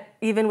 But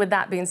even with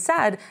that being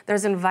said,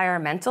 there's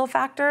environmental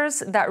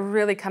factors that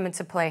really come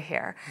into play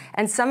here.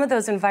 And some of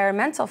those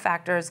environmental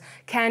factors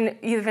can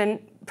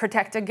even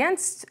protect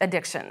against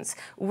addictions,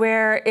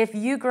 where if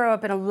you grow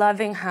up in a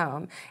loving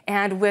home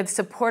and with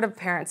supportive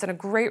parents and a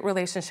great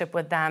relationship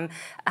with them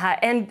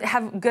and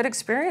have good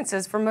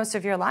experiences for most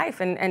of your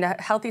life and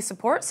a healthy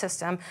support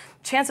system,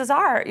 chances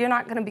are you're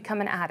not going to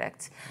become an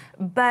addict.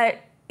 But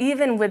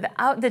even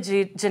without the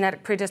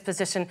genetic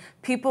predisposition,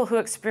 people who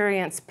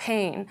experience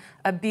pain,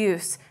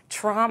 abuse,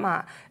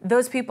 trauma,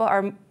 those people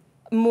are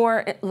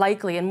more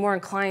likely and more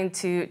inclined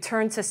to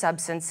turn to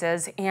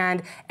substances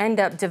and end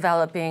up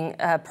developing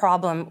a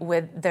problem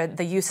with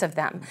the use of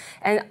them.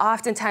 And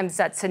oftentimes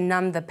that's to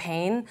numb the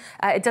pain.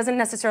 It doesn't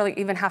necessarily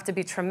even have to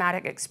be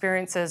traumatic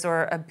experiences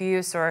or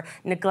abuse or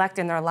neglect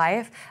in their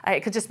life.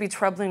 It could just be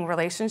troubling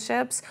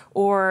relationships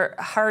or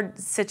hard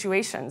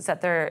situations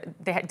that they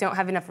don't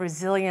have enough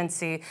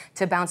resiliency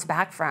to bounce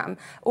back from.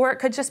 Or it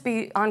could just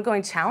be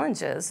ongoing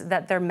challenges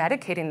that they're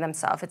medicating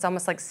themselves. It's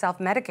almost like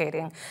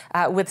self-medicating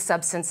with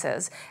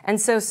substances. And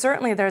so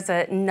certainly there's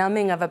a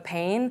numbing of a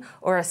pain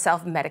or a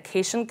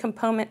self-medication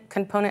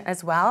component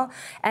as well.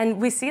 And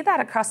we see that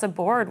across the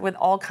board with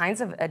all kinds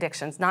of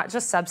addictions, not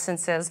just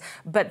substances,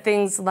 but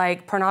things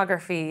like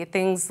pornography,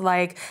 things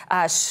like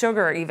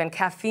sugar, even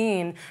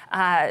caffeine,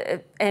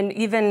 and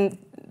even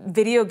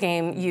video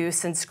game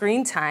use and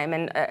screen time,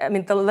 and I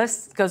mean the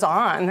list goes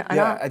on.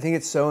 Yeah, I think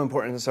it's so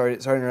important. Sorry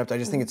to interrupt. I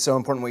just think it's so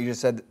important what you just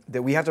said,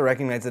 that we have to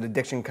recognize that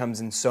addiction comes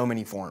in so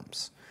many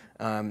forms.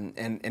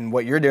 And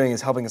what you're doing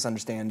is helping us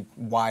understand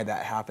why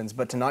that happens,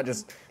 but to not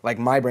just, like,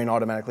 my brain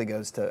automatically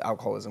goes to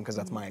alcoholism because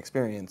that's my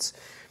experience.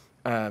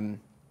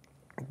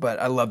 But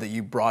I love that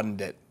you broadened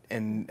it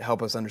and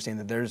help us understand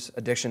that there's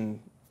addiction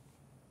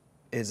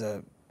is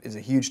a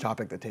huge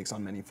topic that takes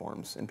on many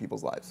forms in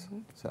people's lives.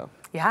 So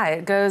yeah,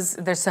 it goes.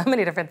 There's so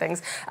many different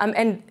things,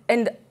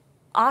 and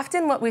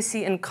often what we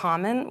see in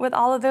common with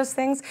all of those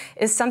things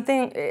is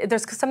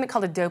there's something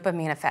called a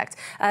dopamine effect.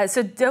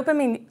 So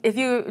dopamine, if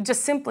you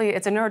just simply,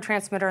 it's a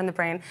neurotransmitter in the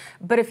brain,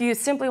 but if you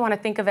simply want to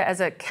think of it as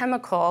a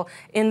chemical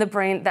in the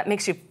brain that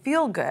makes you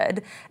feel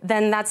good,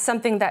 then that's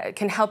something that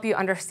can help you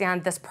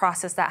understand this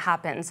process that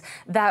happens.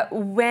 That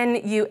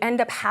when you end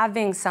up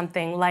having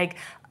something like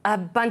a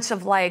bunch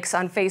of likes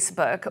on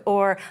Facebook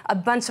or a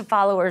bunch of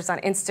followers on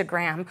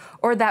Instagram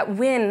or that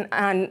win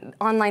on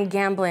online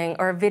gambling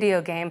or a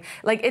video game,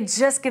 like it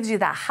just gives you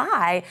that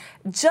high,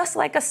 just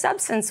like a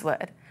substance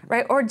would,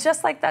 right? Or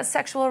just like that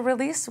sexual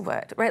release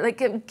would, right?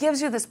 Like it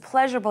gives you this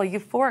pleasurable,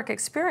 euphoric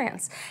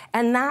experience.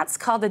 And that's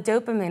called the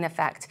dopamine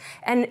effect.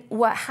 And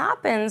what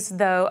happens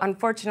though,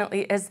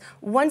 unfortunately, is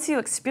once you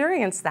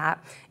experience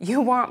that,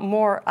 you want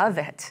more of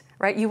it.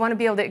 Right? You want to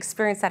be able to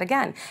experience that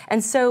again.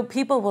 And so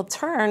people will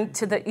turn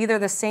to either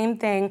the same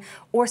thing,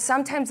 or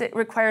sometimes it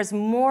requires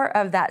more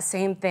of that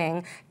same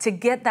thing to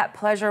get that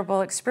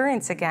pleasurable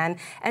experience again.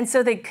 And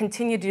so they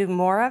continue to do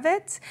more of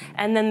it,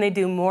 and then they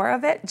do more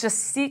of it, just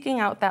seeking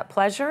out that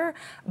pleasure.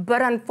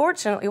 But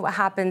unfortunately, what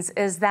happens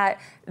is that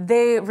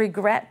they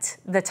regret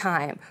the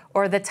time,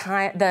 or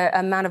the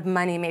amount of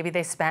money maybe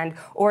they spend,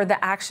 or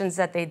the actions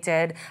that they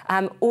did,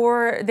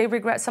 or they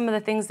regret some of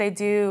the things they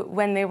do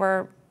when they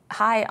were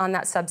high on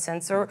that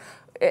substance,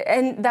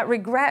 and that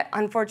regret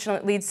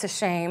unfortunately leads to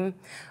shame,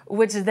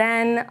 which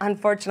then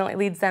unfortunately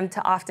leads them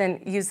to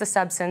often use the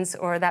substance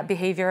or that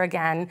behavior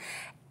again,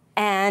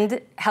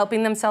 and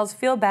helping themselves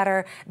feel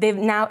better, they've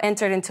now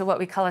entered into what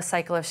we call a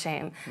cycle of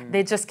shame.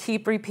 They just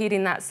keep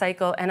repeating that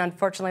cycle, and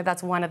unfortunately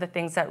that's one of the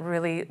things that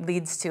really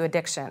leads to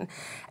addiction.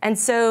 And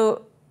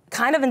so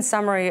kind of in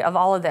summary of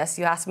all of this,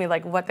 you asked me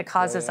like what the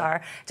causes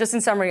are. Just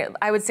in summary,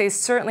 I would say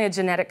certainly a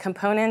genetic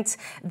component.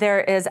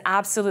 There is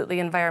absolutely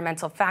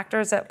environmental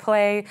factors at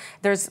play.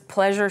 There's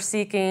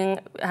pleasure-seeking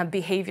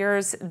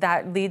behaviors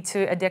that lead to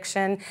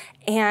addiction,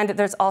 and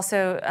there's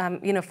also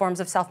forms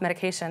of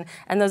self-medication.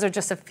 And those are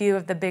just a few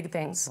of the big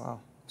things.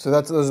 Wow. So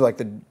those are like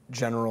the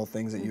general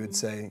things that you would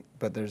say,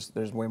 but there's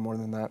way more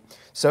than that.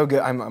 So good.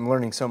 I'm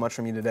learning so much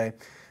from you today,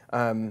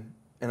 and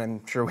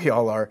I'm sure we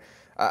all are.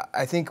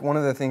 I think one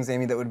of the things,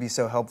 Amy, that would be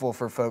so helpful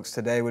for folks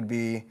today would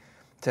be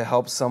to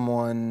help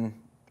someone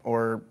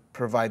or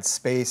provide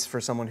space for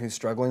someone who's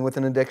struggling with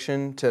an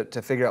addiction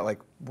to figure out, like,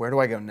 where do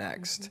I go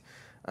next?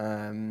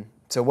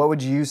 So what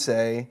would you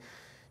say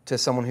to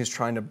someone who's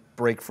trying to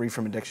break free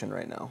from addiction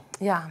right now?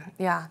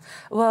 Yeah.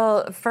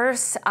 Well,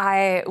 first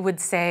I would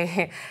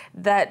say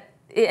that,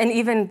 and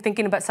even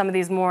thinking about some of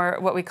these more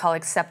what we call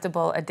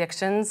acceptable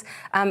addictions,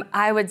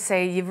 I would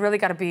say you've really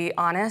got to be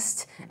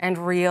honest and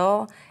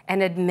real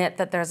and admit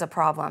that there's a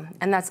problem.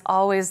 And that's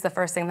always the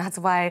first thing. That's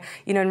why,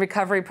 in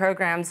recovery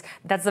programs,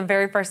 that's the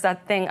very first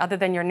thing other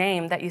than your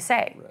name that you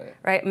say,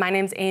 right? My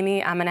name's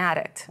Amy, I'm an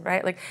addict,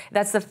 right? Like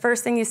that's the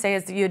first thing you say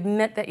is that you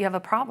admit that you have a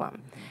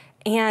problem.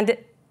 And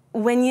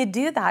when you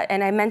do that,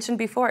 and I mentioned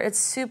before, it's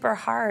super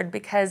hard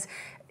because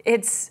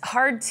it's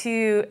hard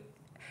to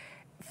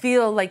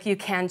feel like you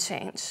can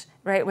change,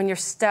 right? When you're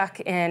stuck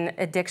in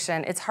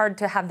addiction, it's hard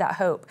to have that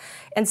hope.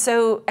 And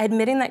so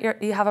admitting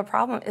that you have a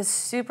problem is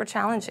super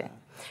challenging.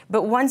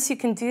 But once you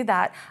can do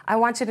that, I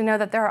want you to know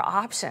that there are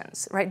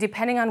options, right?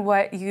 Depending on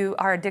what you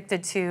are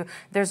addicted to,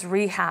 there's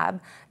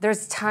rehab,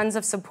 there's tons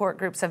of support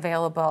groups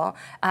available.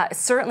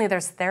 Certainly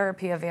there's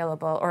therapy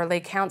available or lay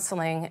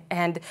counseling.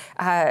 And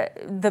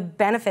the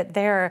benefit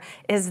there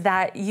is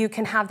that you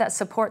can have that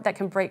support that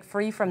can break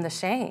free from the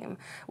shame,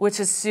 which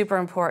is super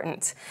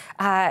important.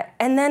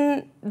 And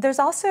then there's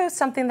also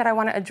something that I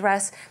want to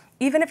address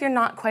even if you're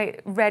not quite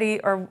ready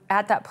or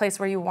at that place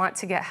where you want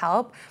to get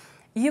help,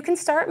 you can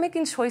start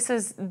making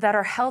choices that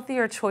are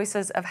healthier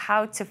choices of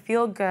how to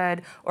feel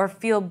good or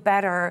feel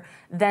better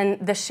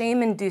than the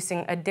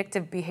shame-inducing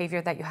addictive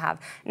behavior that you have.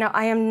 Now,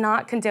 I am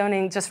not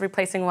condoning just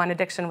replacing one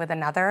addiction with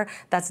another.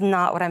 That's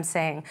not what I'm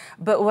saying.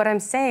 But what I'm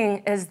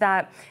saying is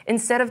that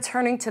instead of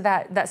turning to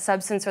that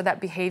substance or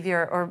that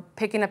behavior or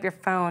picking up your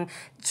phone,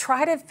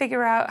 try to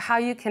figure out how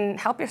you can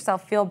help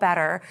yourself feel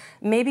better,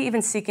 maybe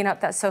even seeking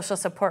out that social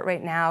support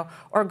right now,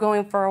 or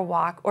going for a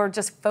walk, or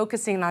just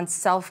focusing on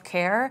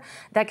self-care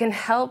that can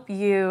help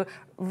you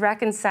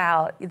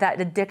reconcile that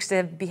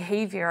addictive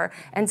behavior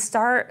and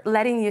start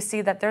letting you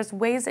see that there's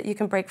ways that you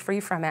can break free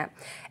from it.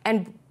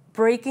 And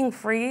breaking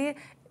free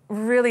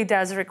really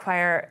does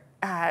require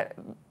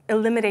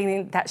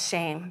eliminating that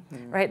shame,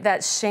 right?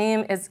 That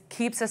shame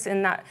keeps us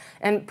in that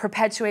and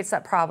perpetuates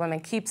that problem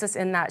and keeps us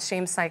in that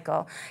shame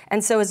cycle.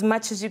 And so as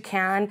much as you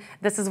can,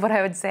 this is what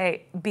I would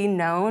say, be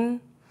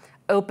known,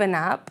 open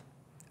up,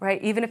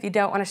 right? Even if you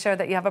don't want to share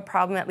that you have a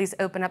problem, at least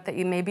open up that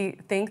you maybe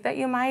think that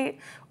you might,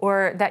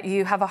 or that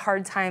you have a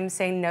hard time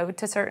saying no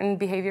to certain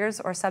behaviors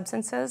or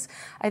substances.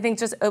 I think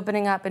just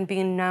opening up and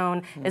being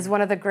known is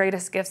one of the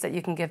greatest gifts that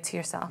you can give to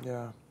yourself.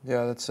 Yeah,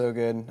 that's so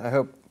good. I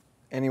hope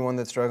anyone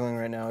that's struggling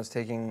right now is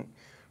taking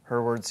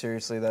her words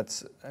seriously.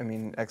 That's,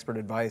 expert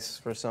advice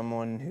for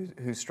someone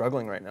who's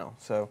struggling right now.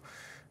 So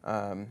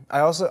I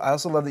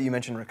also love that you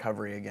mentioned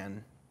recovery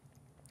again,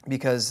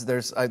 because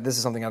this is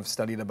something I've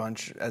studied a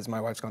bunch as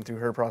my wife's gone through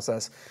her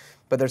process.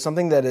 But there's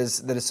something that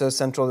is so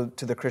central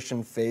to the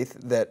Christian faith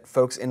that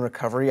folks in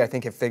recovery, I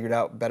think, have figured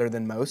out better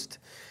than most,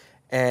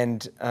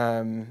 and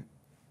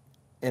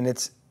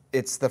it's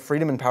the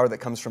freedom and power that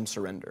comes from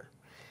surrender.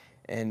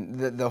 And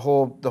the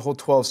whole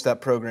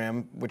 12-step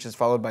program, which is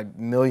followed by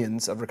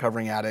millions of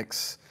recovering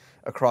addicts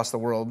across the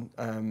world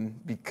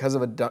because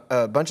of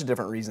a bunch of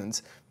different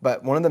reasons.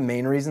 But one of the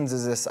main reasons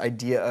is this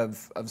idea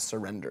of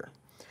surrender,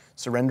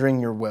 surrendering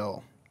your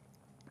will.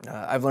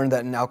 I've learned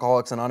that in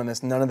Alcoholics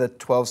Anonymous, none of the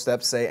 12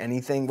 steps say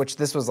anything, which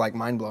this was like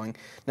mind-blowing.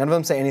 None of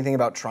them say anything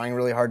about trying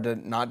really hard to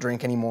not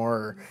drink anymore,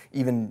 or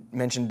even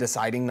mention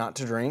deciding not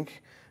to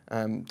drink.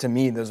 To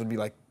me, those would be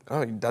like,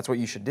 oh, that's what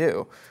you should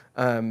do.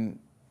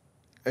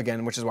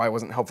 Again, which is why it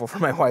wasn't helpful for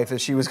my wife as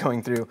she was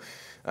going through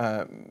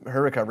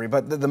her recovery.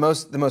 But the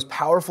most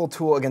powerful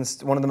tool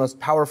against one of the most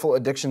powerful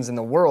addictions in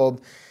the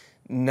world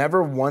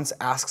never once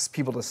asks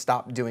people to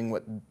stop doing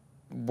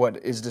what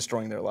is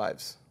destroying their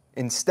lives.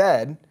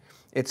 Instead,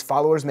 its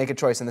followers make a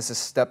choice, and this is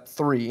step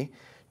 3,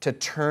 to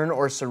turn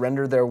or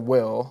surrender their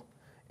will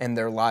and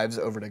their lives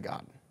over to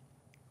God.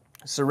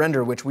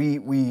 Surrender, which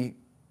we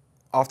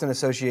often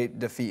associate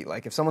defeat.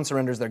 Like if someone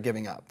surrenders, they're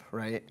giving up,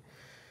 right?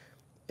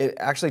 It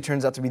actually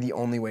turns out to be the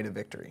only way to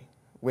victory,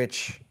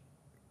 which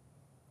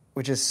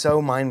is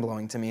so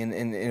mind-blowing to me.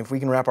 And if we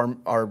can wrap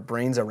our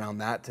brains around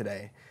that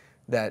today,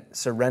 that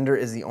surrender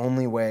is the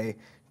only way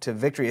to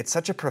victory. It's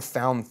such a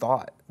profound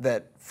thought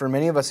that for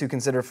many of us who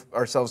consider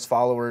ourselves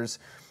followers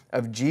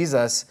of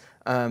Jesus,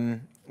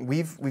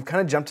 we've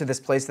kind of jumped to this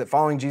place that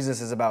following Jesus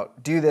is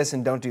about do this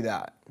and don't do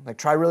that. Like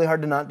try really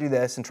hard to not do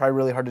this and try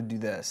really hard to do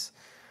this.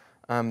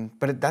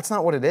 But that's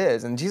not what it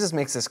is. And Jesus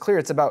makes this clear.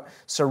 It's about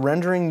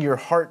surrendering your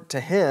heart to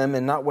Him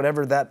and not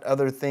whatever that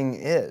other thing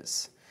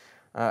is.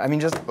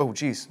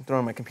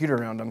 Throwing my computer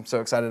around. I'm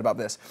so excited about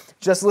this.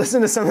 Just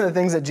listen to some of the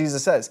things that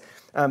Jesus says.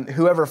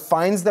 Whoever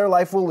finds their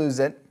life will lose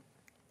it,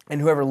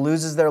 and whoever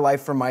loses their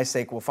life for my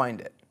sake will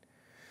find it.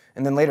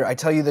 And then later, I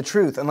tell you the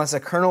truth, unless a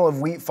kernel of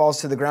wheat falls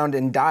to the ground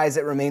and dies,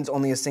 it remains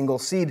only a single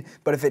seed.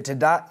 But if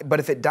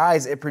it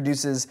dies, it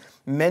produces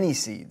many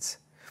seeds.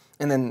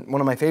 And then one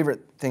of my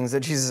favorite things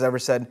that Jesus ever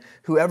said,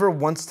 whoever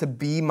wants to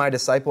be my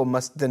disciple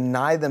must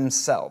deny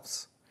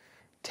themselves,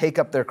 take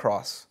up their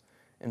cross,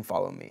 and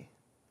follow me.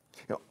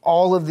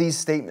 All of these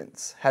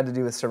statements had to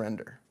do with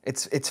surrender.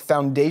 It's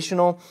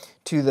foundational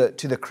to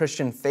the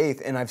Christian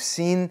faith. And I've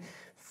seen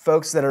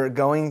folks that are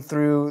going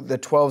through the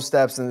 12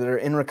 steps and that are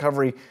in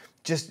recovery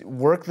just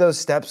work those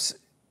steps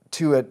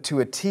to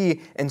a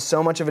T. And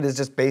so much of it is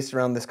just based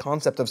around this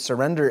concept of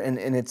surrender,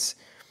 and it's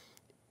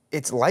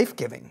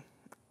life-giving.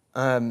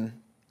 I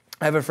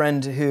have a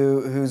friend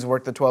who's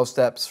worked the 12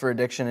 steps for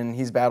addiction, and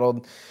he's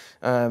battled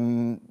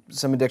some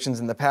addictions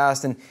in the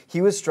past. And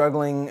he was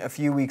struggling a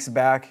few weeks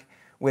back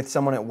with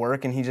someone at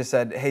work, and he just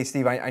said, hey,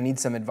 Steve, I need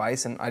some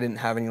advice. And I didn't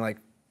have any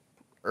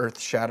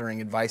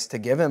earth-shattering advice to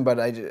give him, but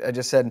I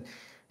just said,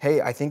 hey,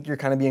 I think you're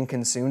kind of being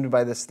consumed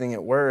by this thing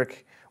at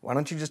work. Why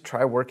don't you just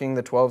try working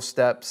the 12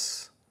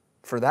 steps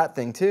for that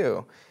thing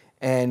too?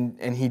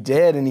 And he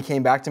did, and he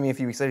came back to me a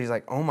few weeks later. He's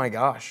like, oh my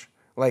gosh,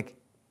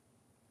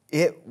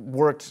 it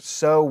worked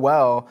so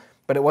well,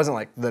 but it wasn't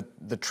like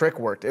the trick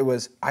worked. It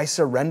was, I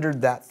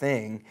surrendered that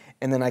thing,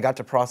 and then I got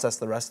to process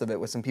the rest of it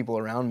with some people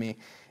around me.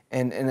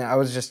 And it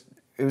was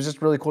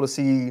just really cool to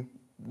see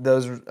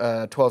those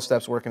 12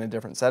 steps work in a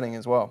different setting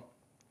as well.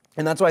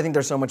 And that's why I think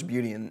there's so much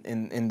beauty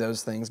in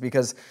those things,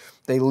 because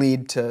they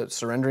lead to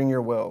surrendering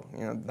your will.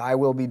 Thy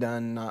will be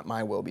done, not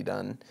my will be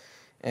done.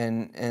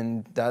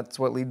 And that's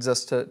what leads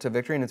us to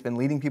victory, and it's been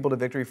leading people to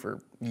victory for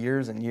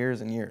years and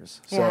years and years.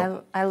 So, yeah,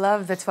 I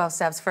love the 12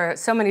 steps for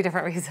so many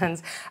different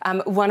reasons.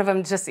 One of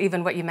them, just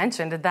even what you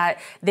mentioned, that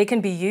they can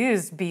be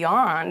used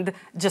beyond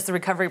just the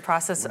recovery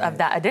process of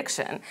that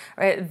addiction,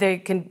 right? They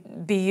can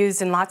be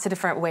used in lots of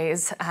different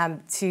ways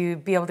to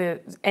be able to,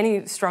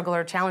 any struggle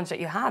or challenge that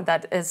you have,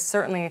 that is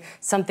certainly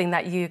something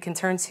that you can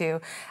turn to.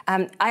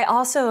 I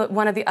also,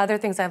 one of the other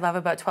things I love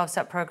about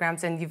 12-step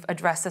programs, and you've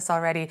addressed this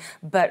already,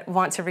 but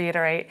want to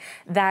reiterate,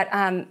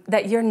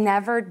 that you're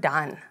never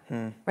done,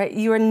 right?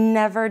 You are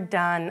never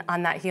done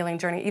on that healing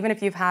journey, even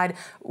if you've had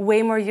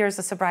way more years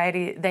of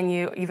sobriety than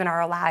you even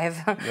are alive,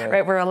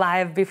 right? We're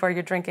alive before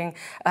you're drinking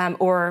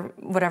or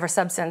whatever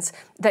substance,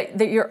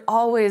 that you're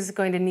always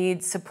going to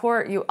need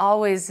support. You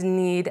always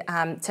need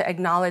to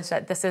acknowledge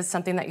that this is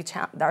something that you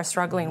are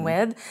struggling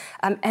with.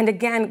 And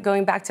again,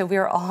 going back to,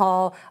 we're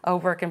all a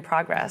work in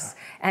progress.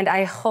 And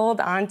I hold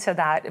on to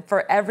that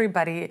for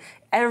everybody,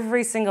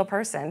 every single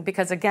person,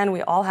 because again,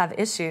 we all have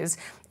issues,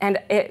 and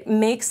it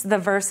makes the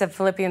verse of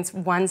Philippians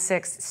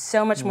 1:6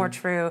 so much more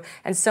true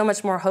and so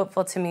much more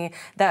hopeful to me,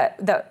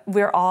 that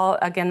we're all,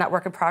 again, that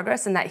work in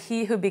progress, and that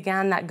he who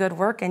began that good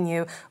work in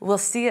you will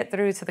see it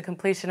through to the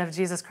completion of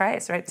Jesus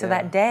Christ, right? To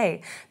that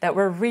day that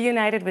we're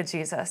reunited with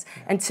Jesus.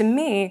 And to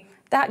me,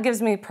 that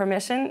gives me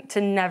permission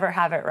to never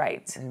have it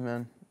right.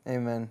 Amen.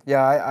 Amen.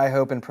 Yeah, I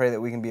hope and pray that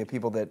we can be a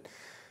people that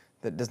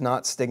does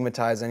not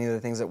stigmatize any of the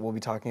things that we'll be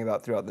talking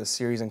about throughout this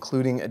series,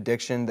 including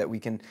addiction, that we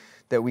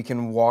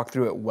can walk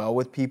through it well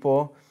with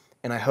people.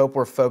 And I hope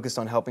we're focused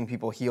on helping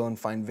people heal and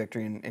find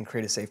victory and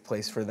create a safe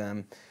place for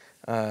them,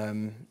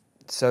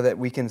 so that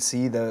we can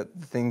see the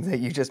thing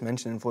that you just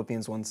mentioned in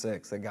Philippians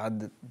 1:6, that God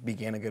that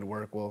began a good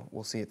work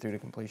will see it through to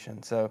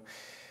completion. So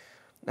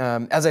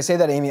as I say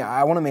that, Amy,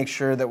 I want to make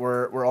sure that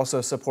we're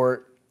also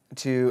support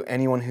to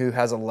anyone who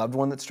has a loved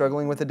one that's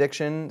struggling with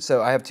addiction.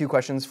 So I have two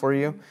questions for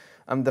you.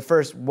 The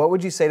first, what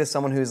would you say to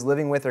someone who's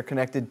living with or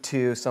connected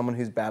to someone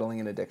who's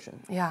battling an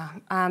addiction? Yeah.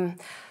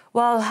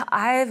 Well,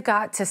 I've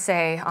got to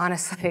say,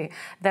 honestly,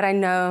 that I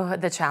know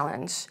the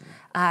challenge.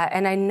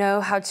 And I know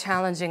how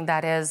challenging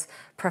that is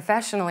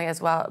professionally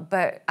as well.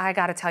 But I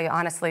got to tell you,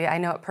 honestly, I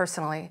know it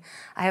personally.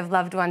 I have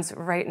loved ones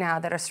right now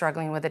that are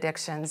struggling with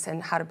addictions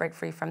and how to break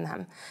free from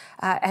them.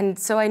 And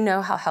so I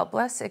know how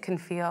helpless it can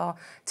feel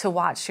to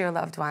watch your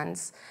loved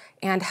ones,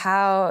 and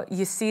how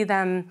you see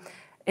them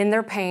in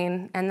their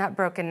pain and that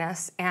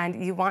brokenness,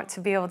 and you want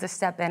to be able to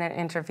step in and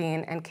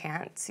intervene and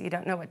can't. So you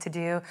don't know what to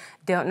do,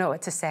 don't know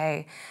what to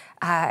say,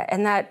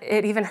 and that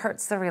it even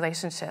hurts the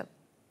relationship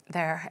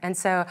there. And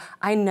so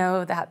I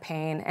know that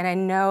pain, and I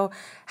know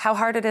how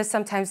hard it is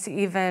sometimes to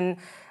even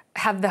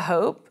have the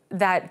hope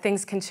that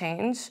things can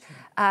change.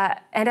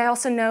 And I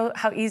also know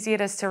how easy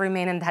it is to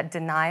remain in that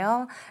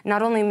denial,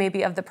 not only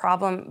maybe of the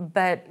problem,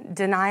 but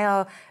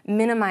denial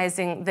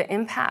minimizing the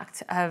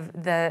impact of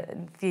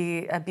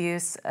the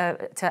abuse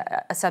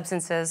to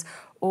substances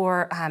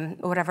or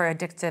whatever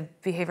addictive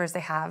behaviors they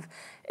have.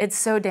 It's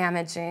so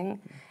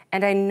damaging,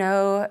 and I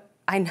know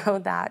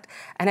that,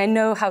 and I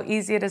know how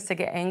easy it is to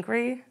get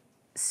angry,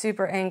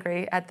 super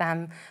angry at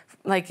them,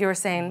 like you were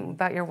saying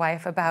about your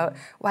wife, about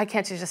why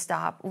can't you just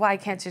stop? Why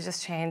can't you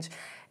just change?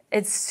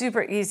 It's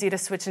super easy to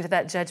switch into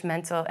that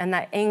judgmental, and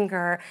that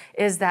anger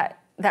is that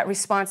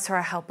response to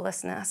our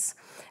helplessness.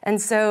 And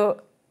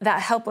so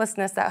that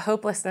helplessness, that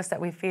hopelessness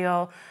that we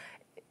feel,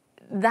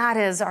 that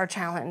is our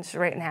challenge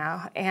right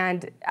now.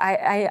 And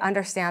I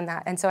understand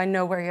that, and so I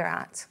know where you're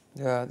at.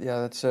 Yeah,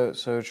 that's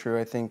so true.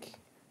 I think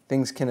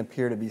things can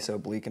appear to be so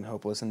bleak and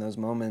hopeless in those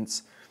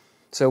moments.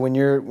 So when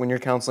you're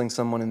counseling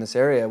someone in this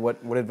area,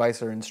 what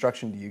advice or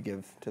instruction do you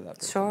give to that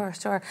person?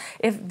 Sure.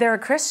 If they're a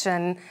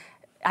Christian,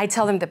 I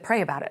tell them to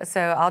pray about it. So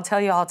I'll tell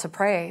you all to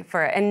pray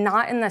for it, and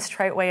not in this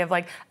trite way of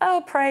like,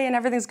 oh, pray and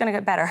everything's going to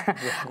get better.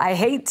 Yeah. I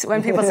hate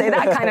when people say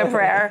that kind of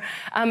prayer.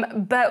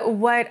 But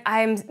what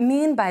I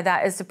mean by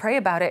that is to pray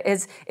about it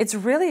is it's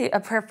really a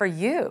prayer for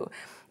you,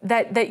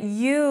 that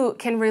you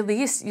can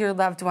release your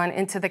loved one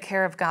into the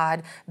care of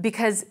God,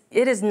 because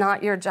it is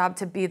not your job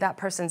to be that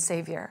person's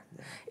savior.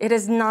 It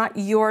is not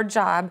your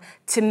job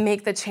to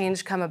make the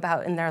change come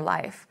about in their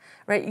life.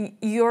 Right?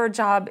 Your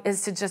job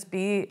is to just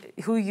be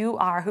who you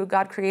are, who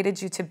God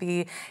created you to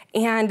be,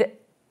 and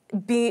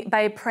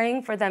by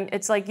praying for them,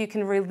 it's like you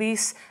can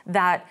release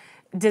that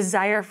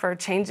desire for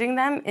changing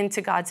them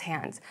into God's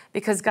hands,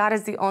 because God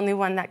is the only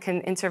one that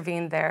can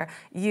intervene there.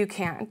 You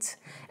can't.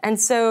 And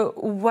so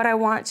what I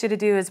want you to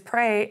do is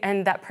pray,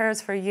 and that prayer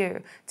is for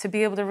you, to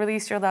be able to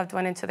release your loved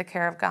one into the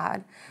care of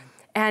God.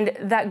 And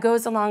that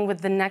goes along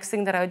with the next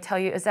thing that I would tell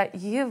you, is that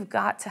you've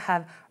got to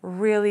have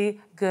really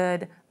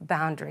good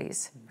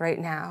boundaries right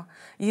now.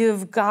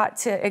 You've got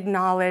to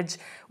acknowledge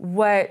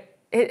what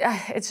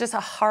it's just a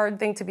hard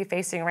thing to be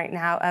facing right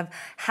now, of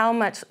how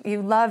much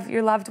you love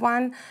your loved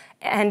one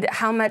and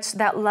how much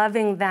that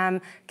loving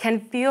them can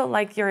feel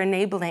like you're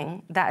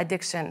enabling that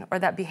addiction or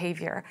that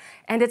behavior.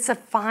 And it's a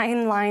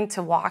fine line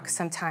to walk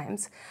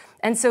sometimes.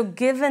 And so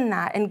given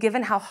that, and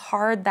given how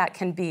hard that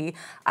can be,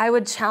 I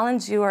would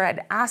challenge you, or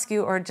I'd ask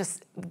you, or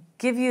just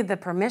give you the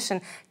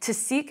permission to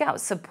seek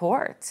out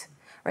support.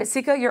 Right?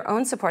 Seek out your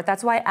own support.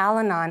 That's why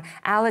Al-Anon,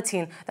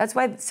 Alateen, that's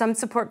why some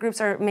support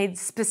groups are made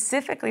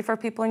specifically for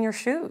people in your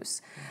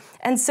shoes.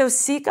 And so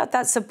seek out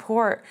that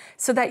support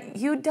so that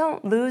you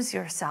don't lose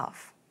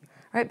yourself,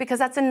 right? Because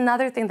that's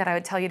another thing that I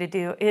would tell you to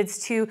do,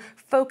 is to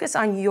focus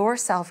on your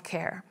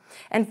self-care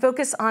and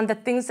focus on the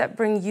things that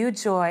bring you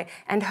joy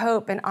and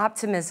hope and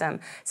optimism.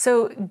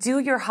 So do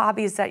your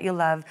hobbies that you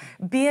love.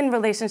 Be in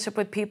relationship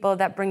with people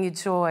that bring you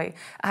joy.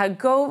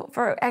 Go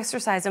for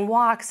exercise and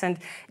walks and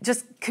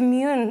just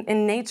commune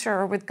in nature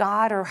or with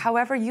God, or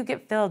however you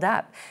get filled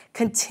up.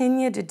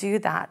 Continue to do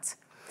that.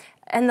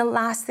 And the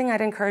last thing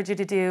I'd encourage you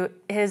to do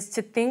is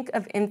to think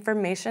of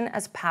information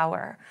as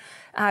power.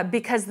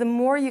 Because the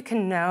more you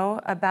can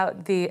know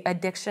about the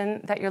addiction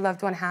that your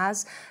loved one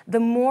has, the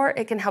more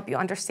it can help you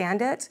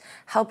understand it,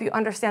 help you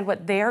understand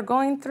what they're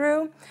going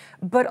through,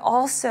 but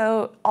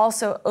also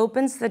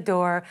opens the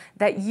door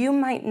that you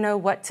might know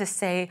what to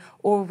say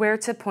or where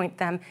to point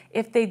them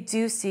if they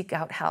do seek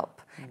out help.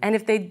 And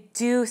if they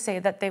do say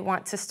that they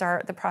want to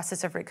start the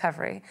process of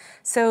recovery.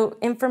 So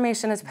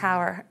information is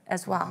power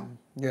as well.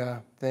 Yeah,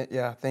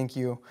 thank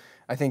you.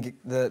 I think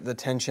the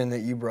tension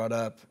that you brought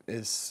up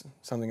is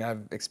something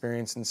I've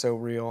experienced and so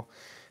real,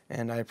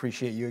 and I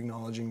appreciate you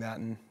acknowledging that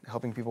and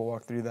helping people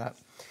walk through that.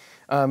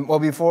 Well,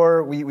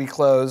 before we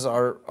close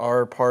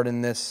our part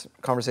in this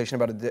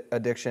conversation about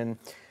addiction,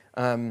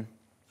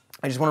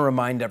 I just want to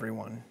remind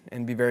everyone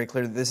and be very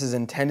clear that this is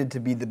intended to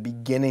be the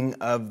beginning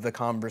of the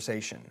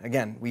conversation.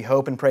 Again, we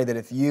hope and pray that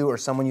if you or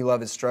someone you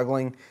love is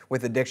struggling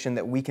with addiction,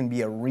 that we can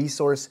be a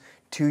resource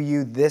to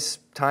you. This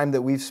time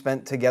that we've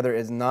spent together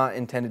is not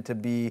intended to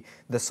be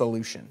the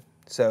solution.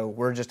 So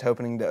we're just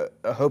hoping to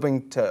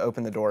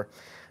open the door.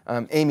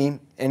 Amy,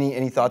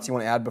 any thoughts you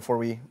want to add before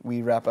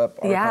we wrap up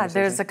our conversation?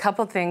 There's a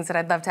couple things that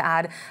I'd love to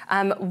add.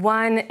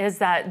 One is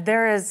that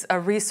there is a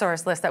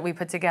resource list that we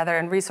put together,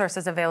 and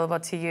resources available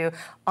to you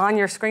on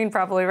your screen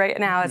probably right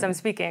now as I'm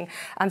speaking.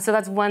 So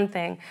that's one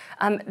thing.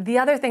 The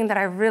other thing that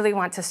I really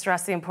want to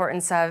stress the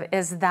importance of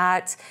is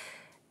that,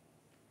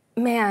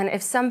 man,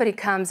 if somebody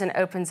comes and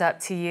opens up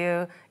to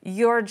you,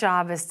 your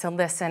job is to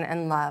listen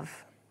and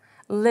love.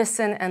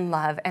 Listen and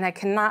love. And I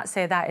cannot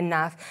say that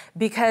enough,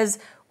 because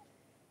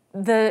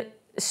the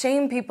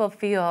shame people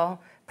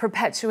feel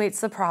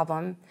perpetuates the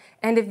problem.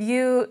 And if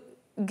you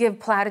give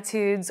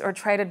platitudes or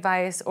trite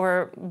advice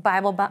or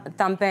Bible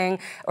thumping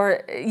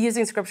or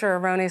using scripture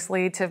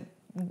erroneously to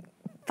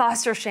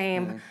foster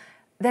shame,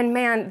 then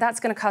man, that's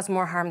going to cause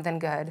more harm than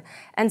good.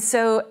 And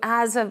so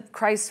as a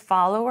Christ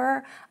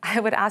follower, I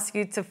would ask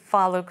you to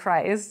follow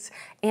Christ.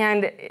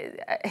 And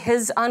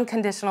his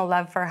unconditional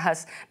love for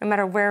us, no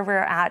matter where we're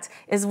at,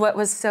 is what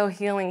was so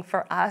healing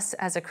for us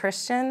as a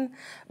Christian.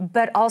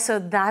 But also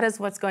that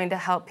is what's going to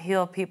help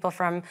heal people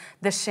from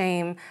the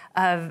shame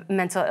of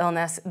mental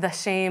illness, the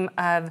shame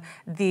of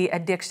the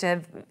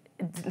addictive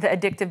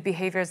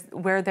behaviors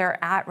where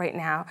they're at right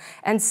now.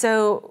 And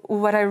so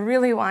what I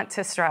really want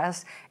to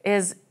stress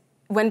is,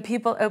 when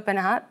people open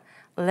up,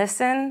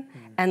 listen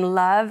and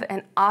love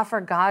and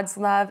offer God's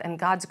love and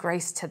God's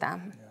grace to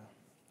them.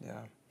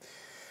 Yeah.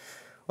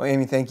 Well,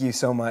 Amy, thank you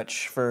so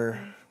much for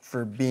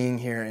being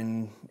here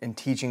and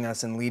teaching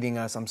us and leading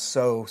us. I'm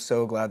so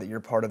glad that you're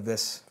part of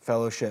this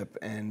fellowship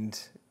and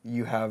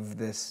you have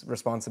this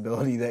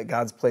responsibility that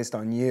God's placed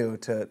on you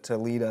to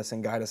lead us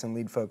and guide us and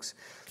lead folks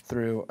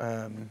through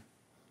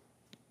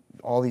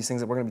all these things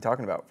that we're going to be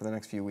talking about for the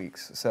next few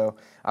weeks. So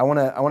I want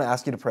to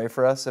ask you to pray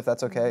for us, if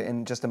that's okay,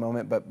 in just a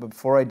moment. But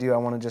before I do, I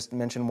want to just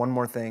mention one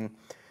more thing.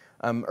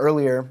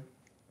 Earlier,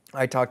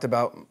 I talked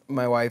about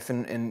my wife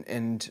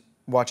and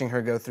watching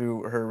her go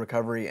through her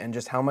recovery and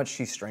just how much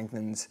she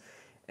strengthens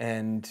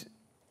and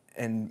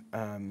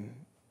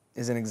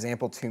is an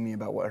example to me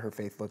about what her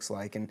faith looks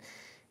like.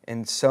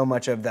 And so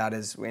much of that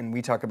is, and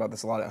we talk about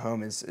this a lot at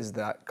home, is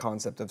that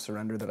concept of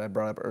surrender that I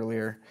brought up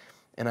earlier.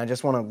 And I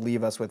just want to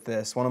leave us with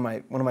this. One of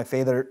my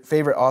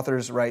favorite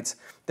authors writes,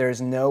 "There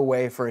is no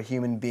way for a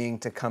human being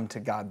to come to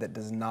God that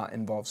does not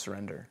involve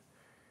surrender."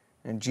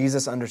 And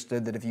Jesus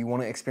understood that if you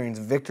want to experience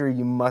victory,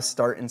 you must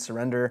start in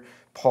surrender.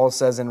 Paul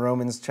says in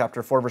Romans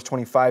chapter 4, verse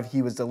 25,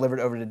 he was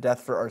delivered over to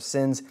death for our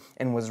sins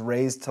and was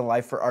raised to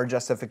life for our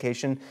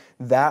justification.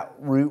 That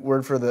root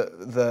word for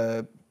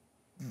the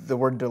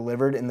word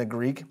delivered in the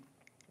Greek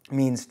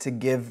means to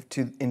give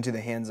into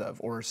the hands of,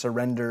 or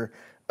surrender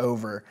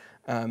over.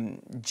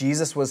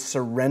 Jesus was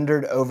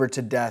surrendered over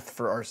to death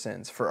for our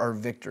sins, for our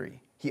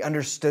victory. He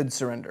understood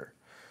surrender.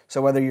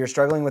 So whether you're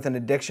struggling with an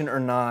addiction or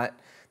not,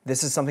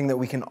 this is something that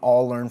we can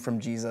all learn from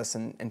Jesus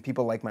and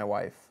people like my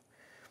wife.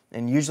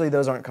 And usually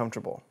those aren't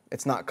comfortable.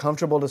 It's not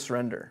comfortable to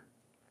surrender.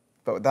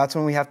 But that's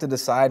when we have to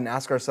decide and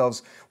ask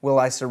ourselves, will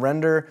I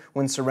surrender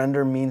when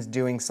surrender means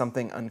doing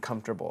something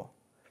uncomfortable?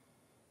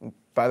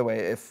 By the way,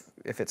 if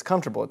it's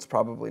comfortable, it's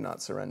probably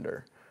not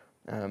surrender.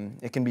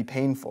 It can be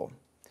painful.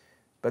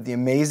 But the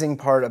amazing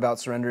part about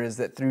surrender is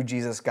that through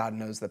Jesus, God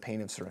knows the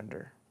pain of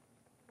surrender.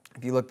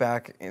 If you look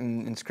back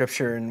in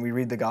Scripture and we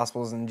read the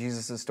Gospels and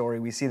Jesus' story,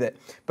 we see that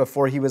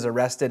before he was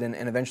arrested and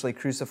eventually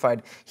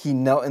crucified, he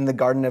knelt in the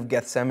Garden of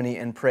Gethsemane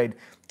and prayed,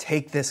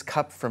 "Take this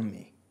cup from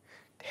me.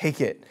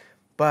 Take it.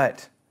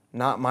 But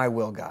not my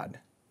will, God.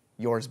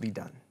 Yours be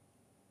done."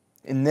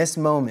 In this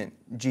moment,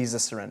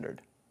 Jesus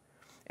surrendered.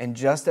 And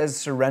just as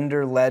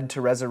surrender led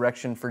to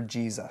resurrection for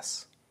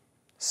Jesus,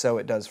 so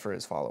it does for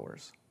his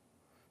followers.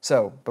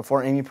 So,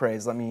 before Amy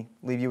prays, let me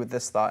leave you with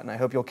this thought, and I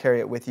hope you'll carry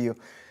it with you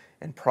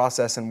and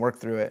process and work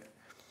through it.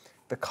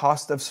 The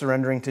cost of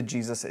surrendering to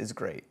Jesus is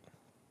great.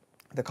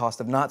 The cost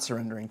of not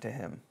surrendering to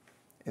him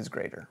is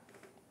greater.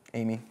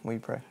 Amy, will you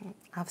pray?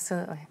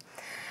 Absolutely.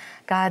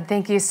 God,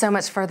 thank you so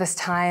much for this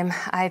time.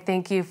 I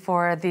thank you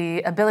for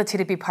the ability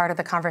to be part of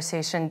the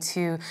conversation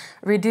to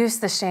reduce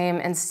the shame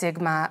and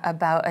stigma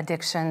about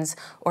addictions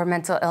or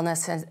mental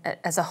illness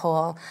as a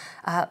whole.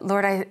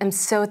 Lord, I am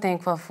so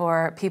thankful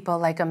for people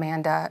like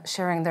Amanda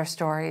sharing their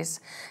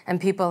stories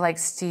and people like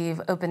Steve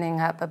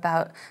opening up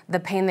about the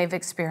pain they've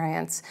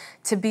experienced,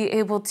 to be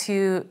able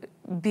to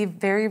be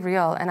very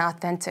real and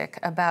authentic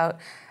about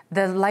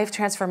the life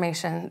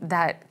transformation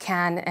that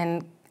can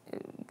and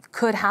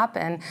could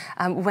happen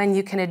when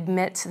you can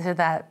admit to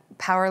that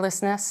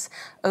powerlessness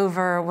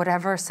over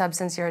whatever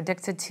substance you're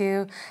addicted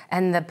to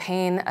and the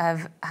pain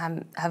of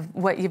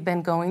what you've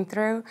been going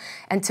through,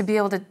 and to be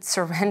able to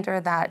surrender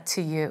that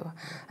to you.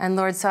 And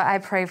Lord, so I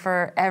pray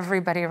for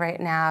everybody right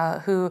now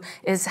who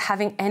is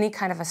having any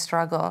kind of a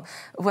struggle,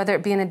 whether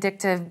it be an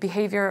addictive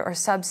behavior or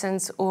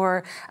substance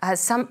or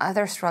some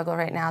other struggle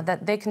right now,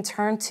 that they can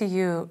turn to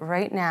you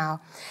right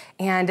now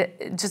and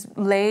just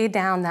lay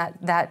down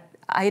that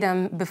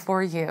item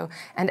before you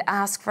and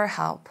ask for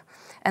help.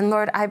 And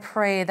Lord, I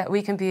pray that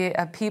we can be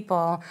a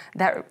people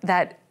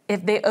that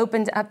if they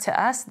opened up to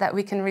us, that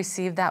we can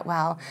receive that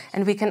well,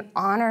 and we can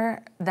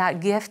honor that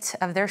gift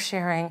of their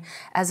sharing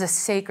as a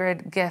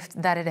sacred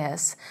gift that it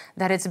is,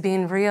 that it's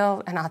being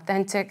real and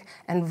authentic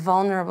and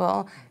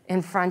vulnerable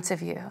in front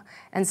of you.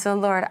 And so,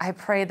 Lord, I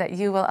pray that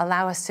you will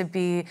allow us to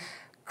be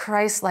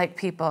Christ-like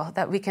people,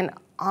 that we can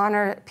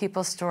honor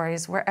people's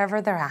stories wherever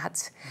they're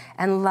at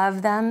and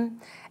love them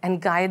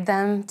and guide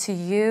them to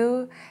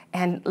you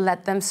and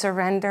let them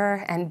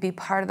surrender and be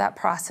part of that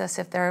process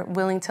if they're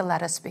willing to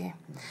let us be.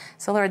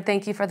 So Lord,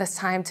 thank you for this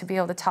time to be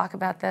able to talk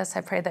about this.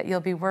 I pray that you'll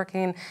be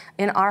working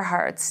in our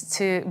hearts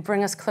to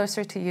bring us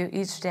closer to you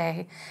each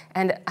day.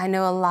 And I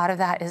know a lot of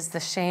that is the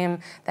shame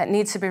that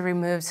needs to be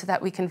removed so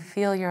that we can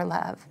feel your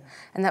love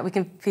and that we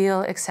can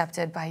feel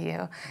accepted by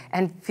you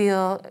and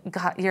feel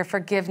God, your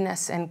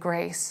forgiveness and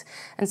grace.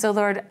 And so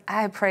Lord,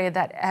 I pray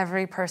that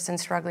every person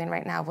struggling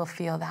right now will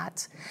feel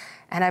that.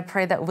 And I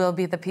pray that we'll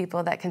be the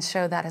people that can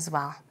show that as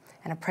well.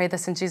 And I pray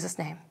this in Jesus'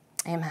 name.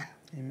 Amen.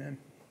 Amen.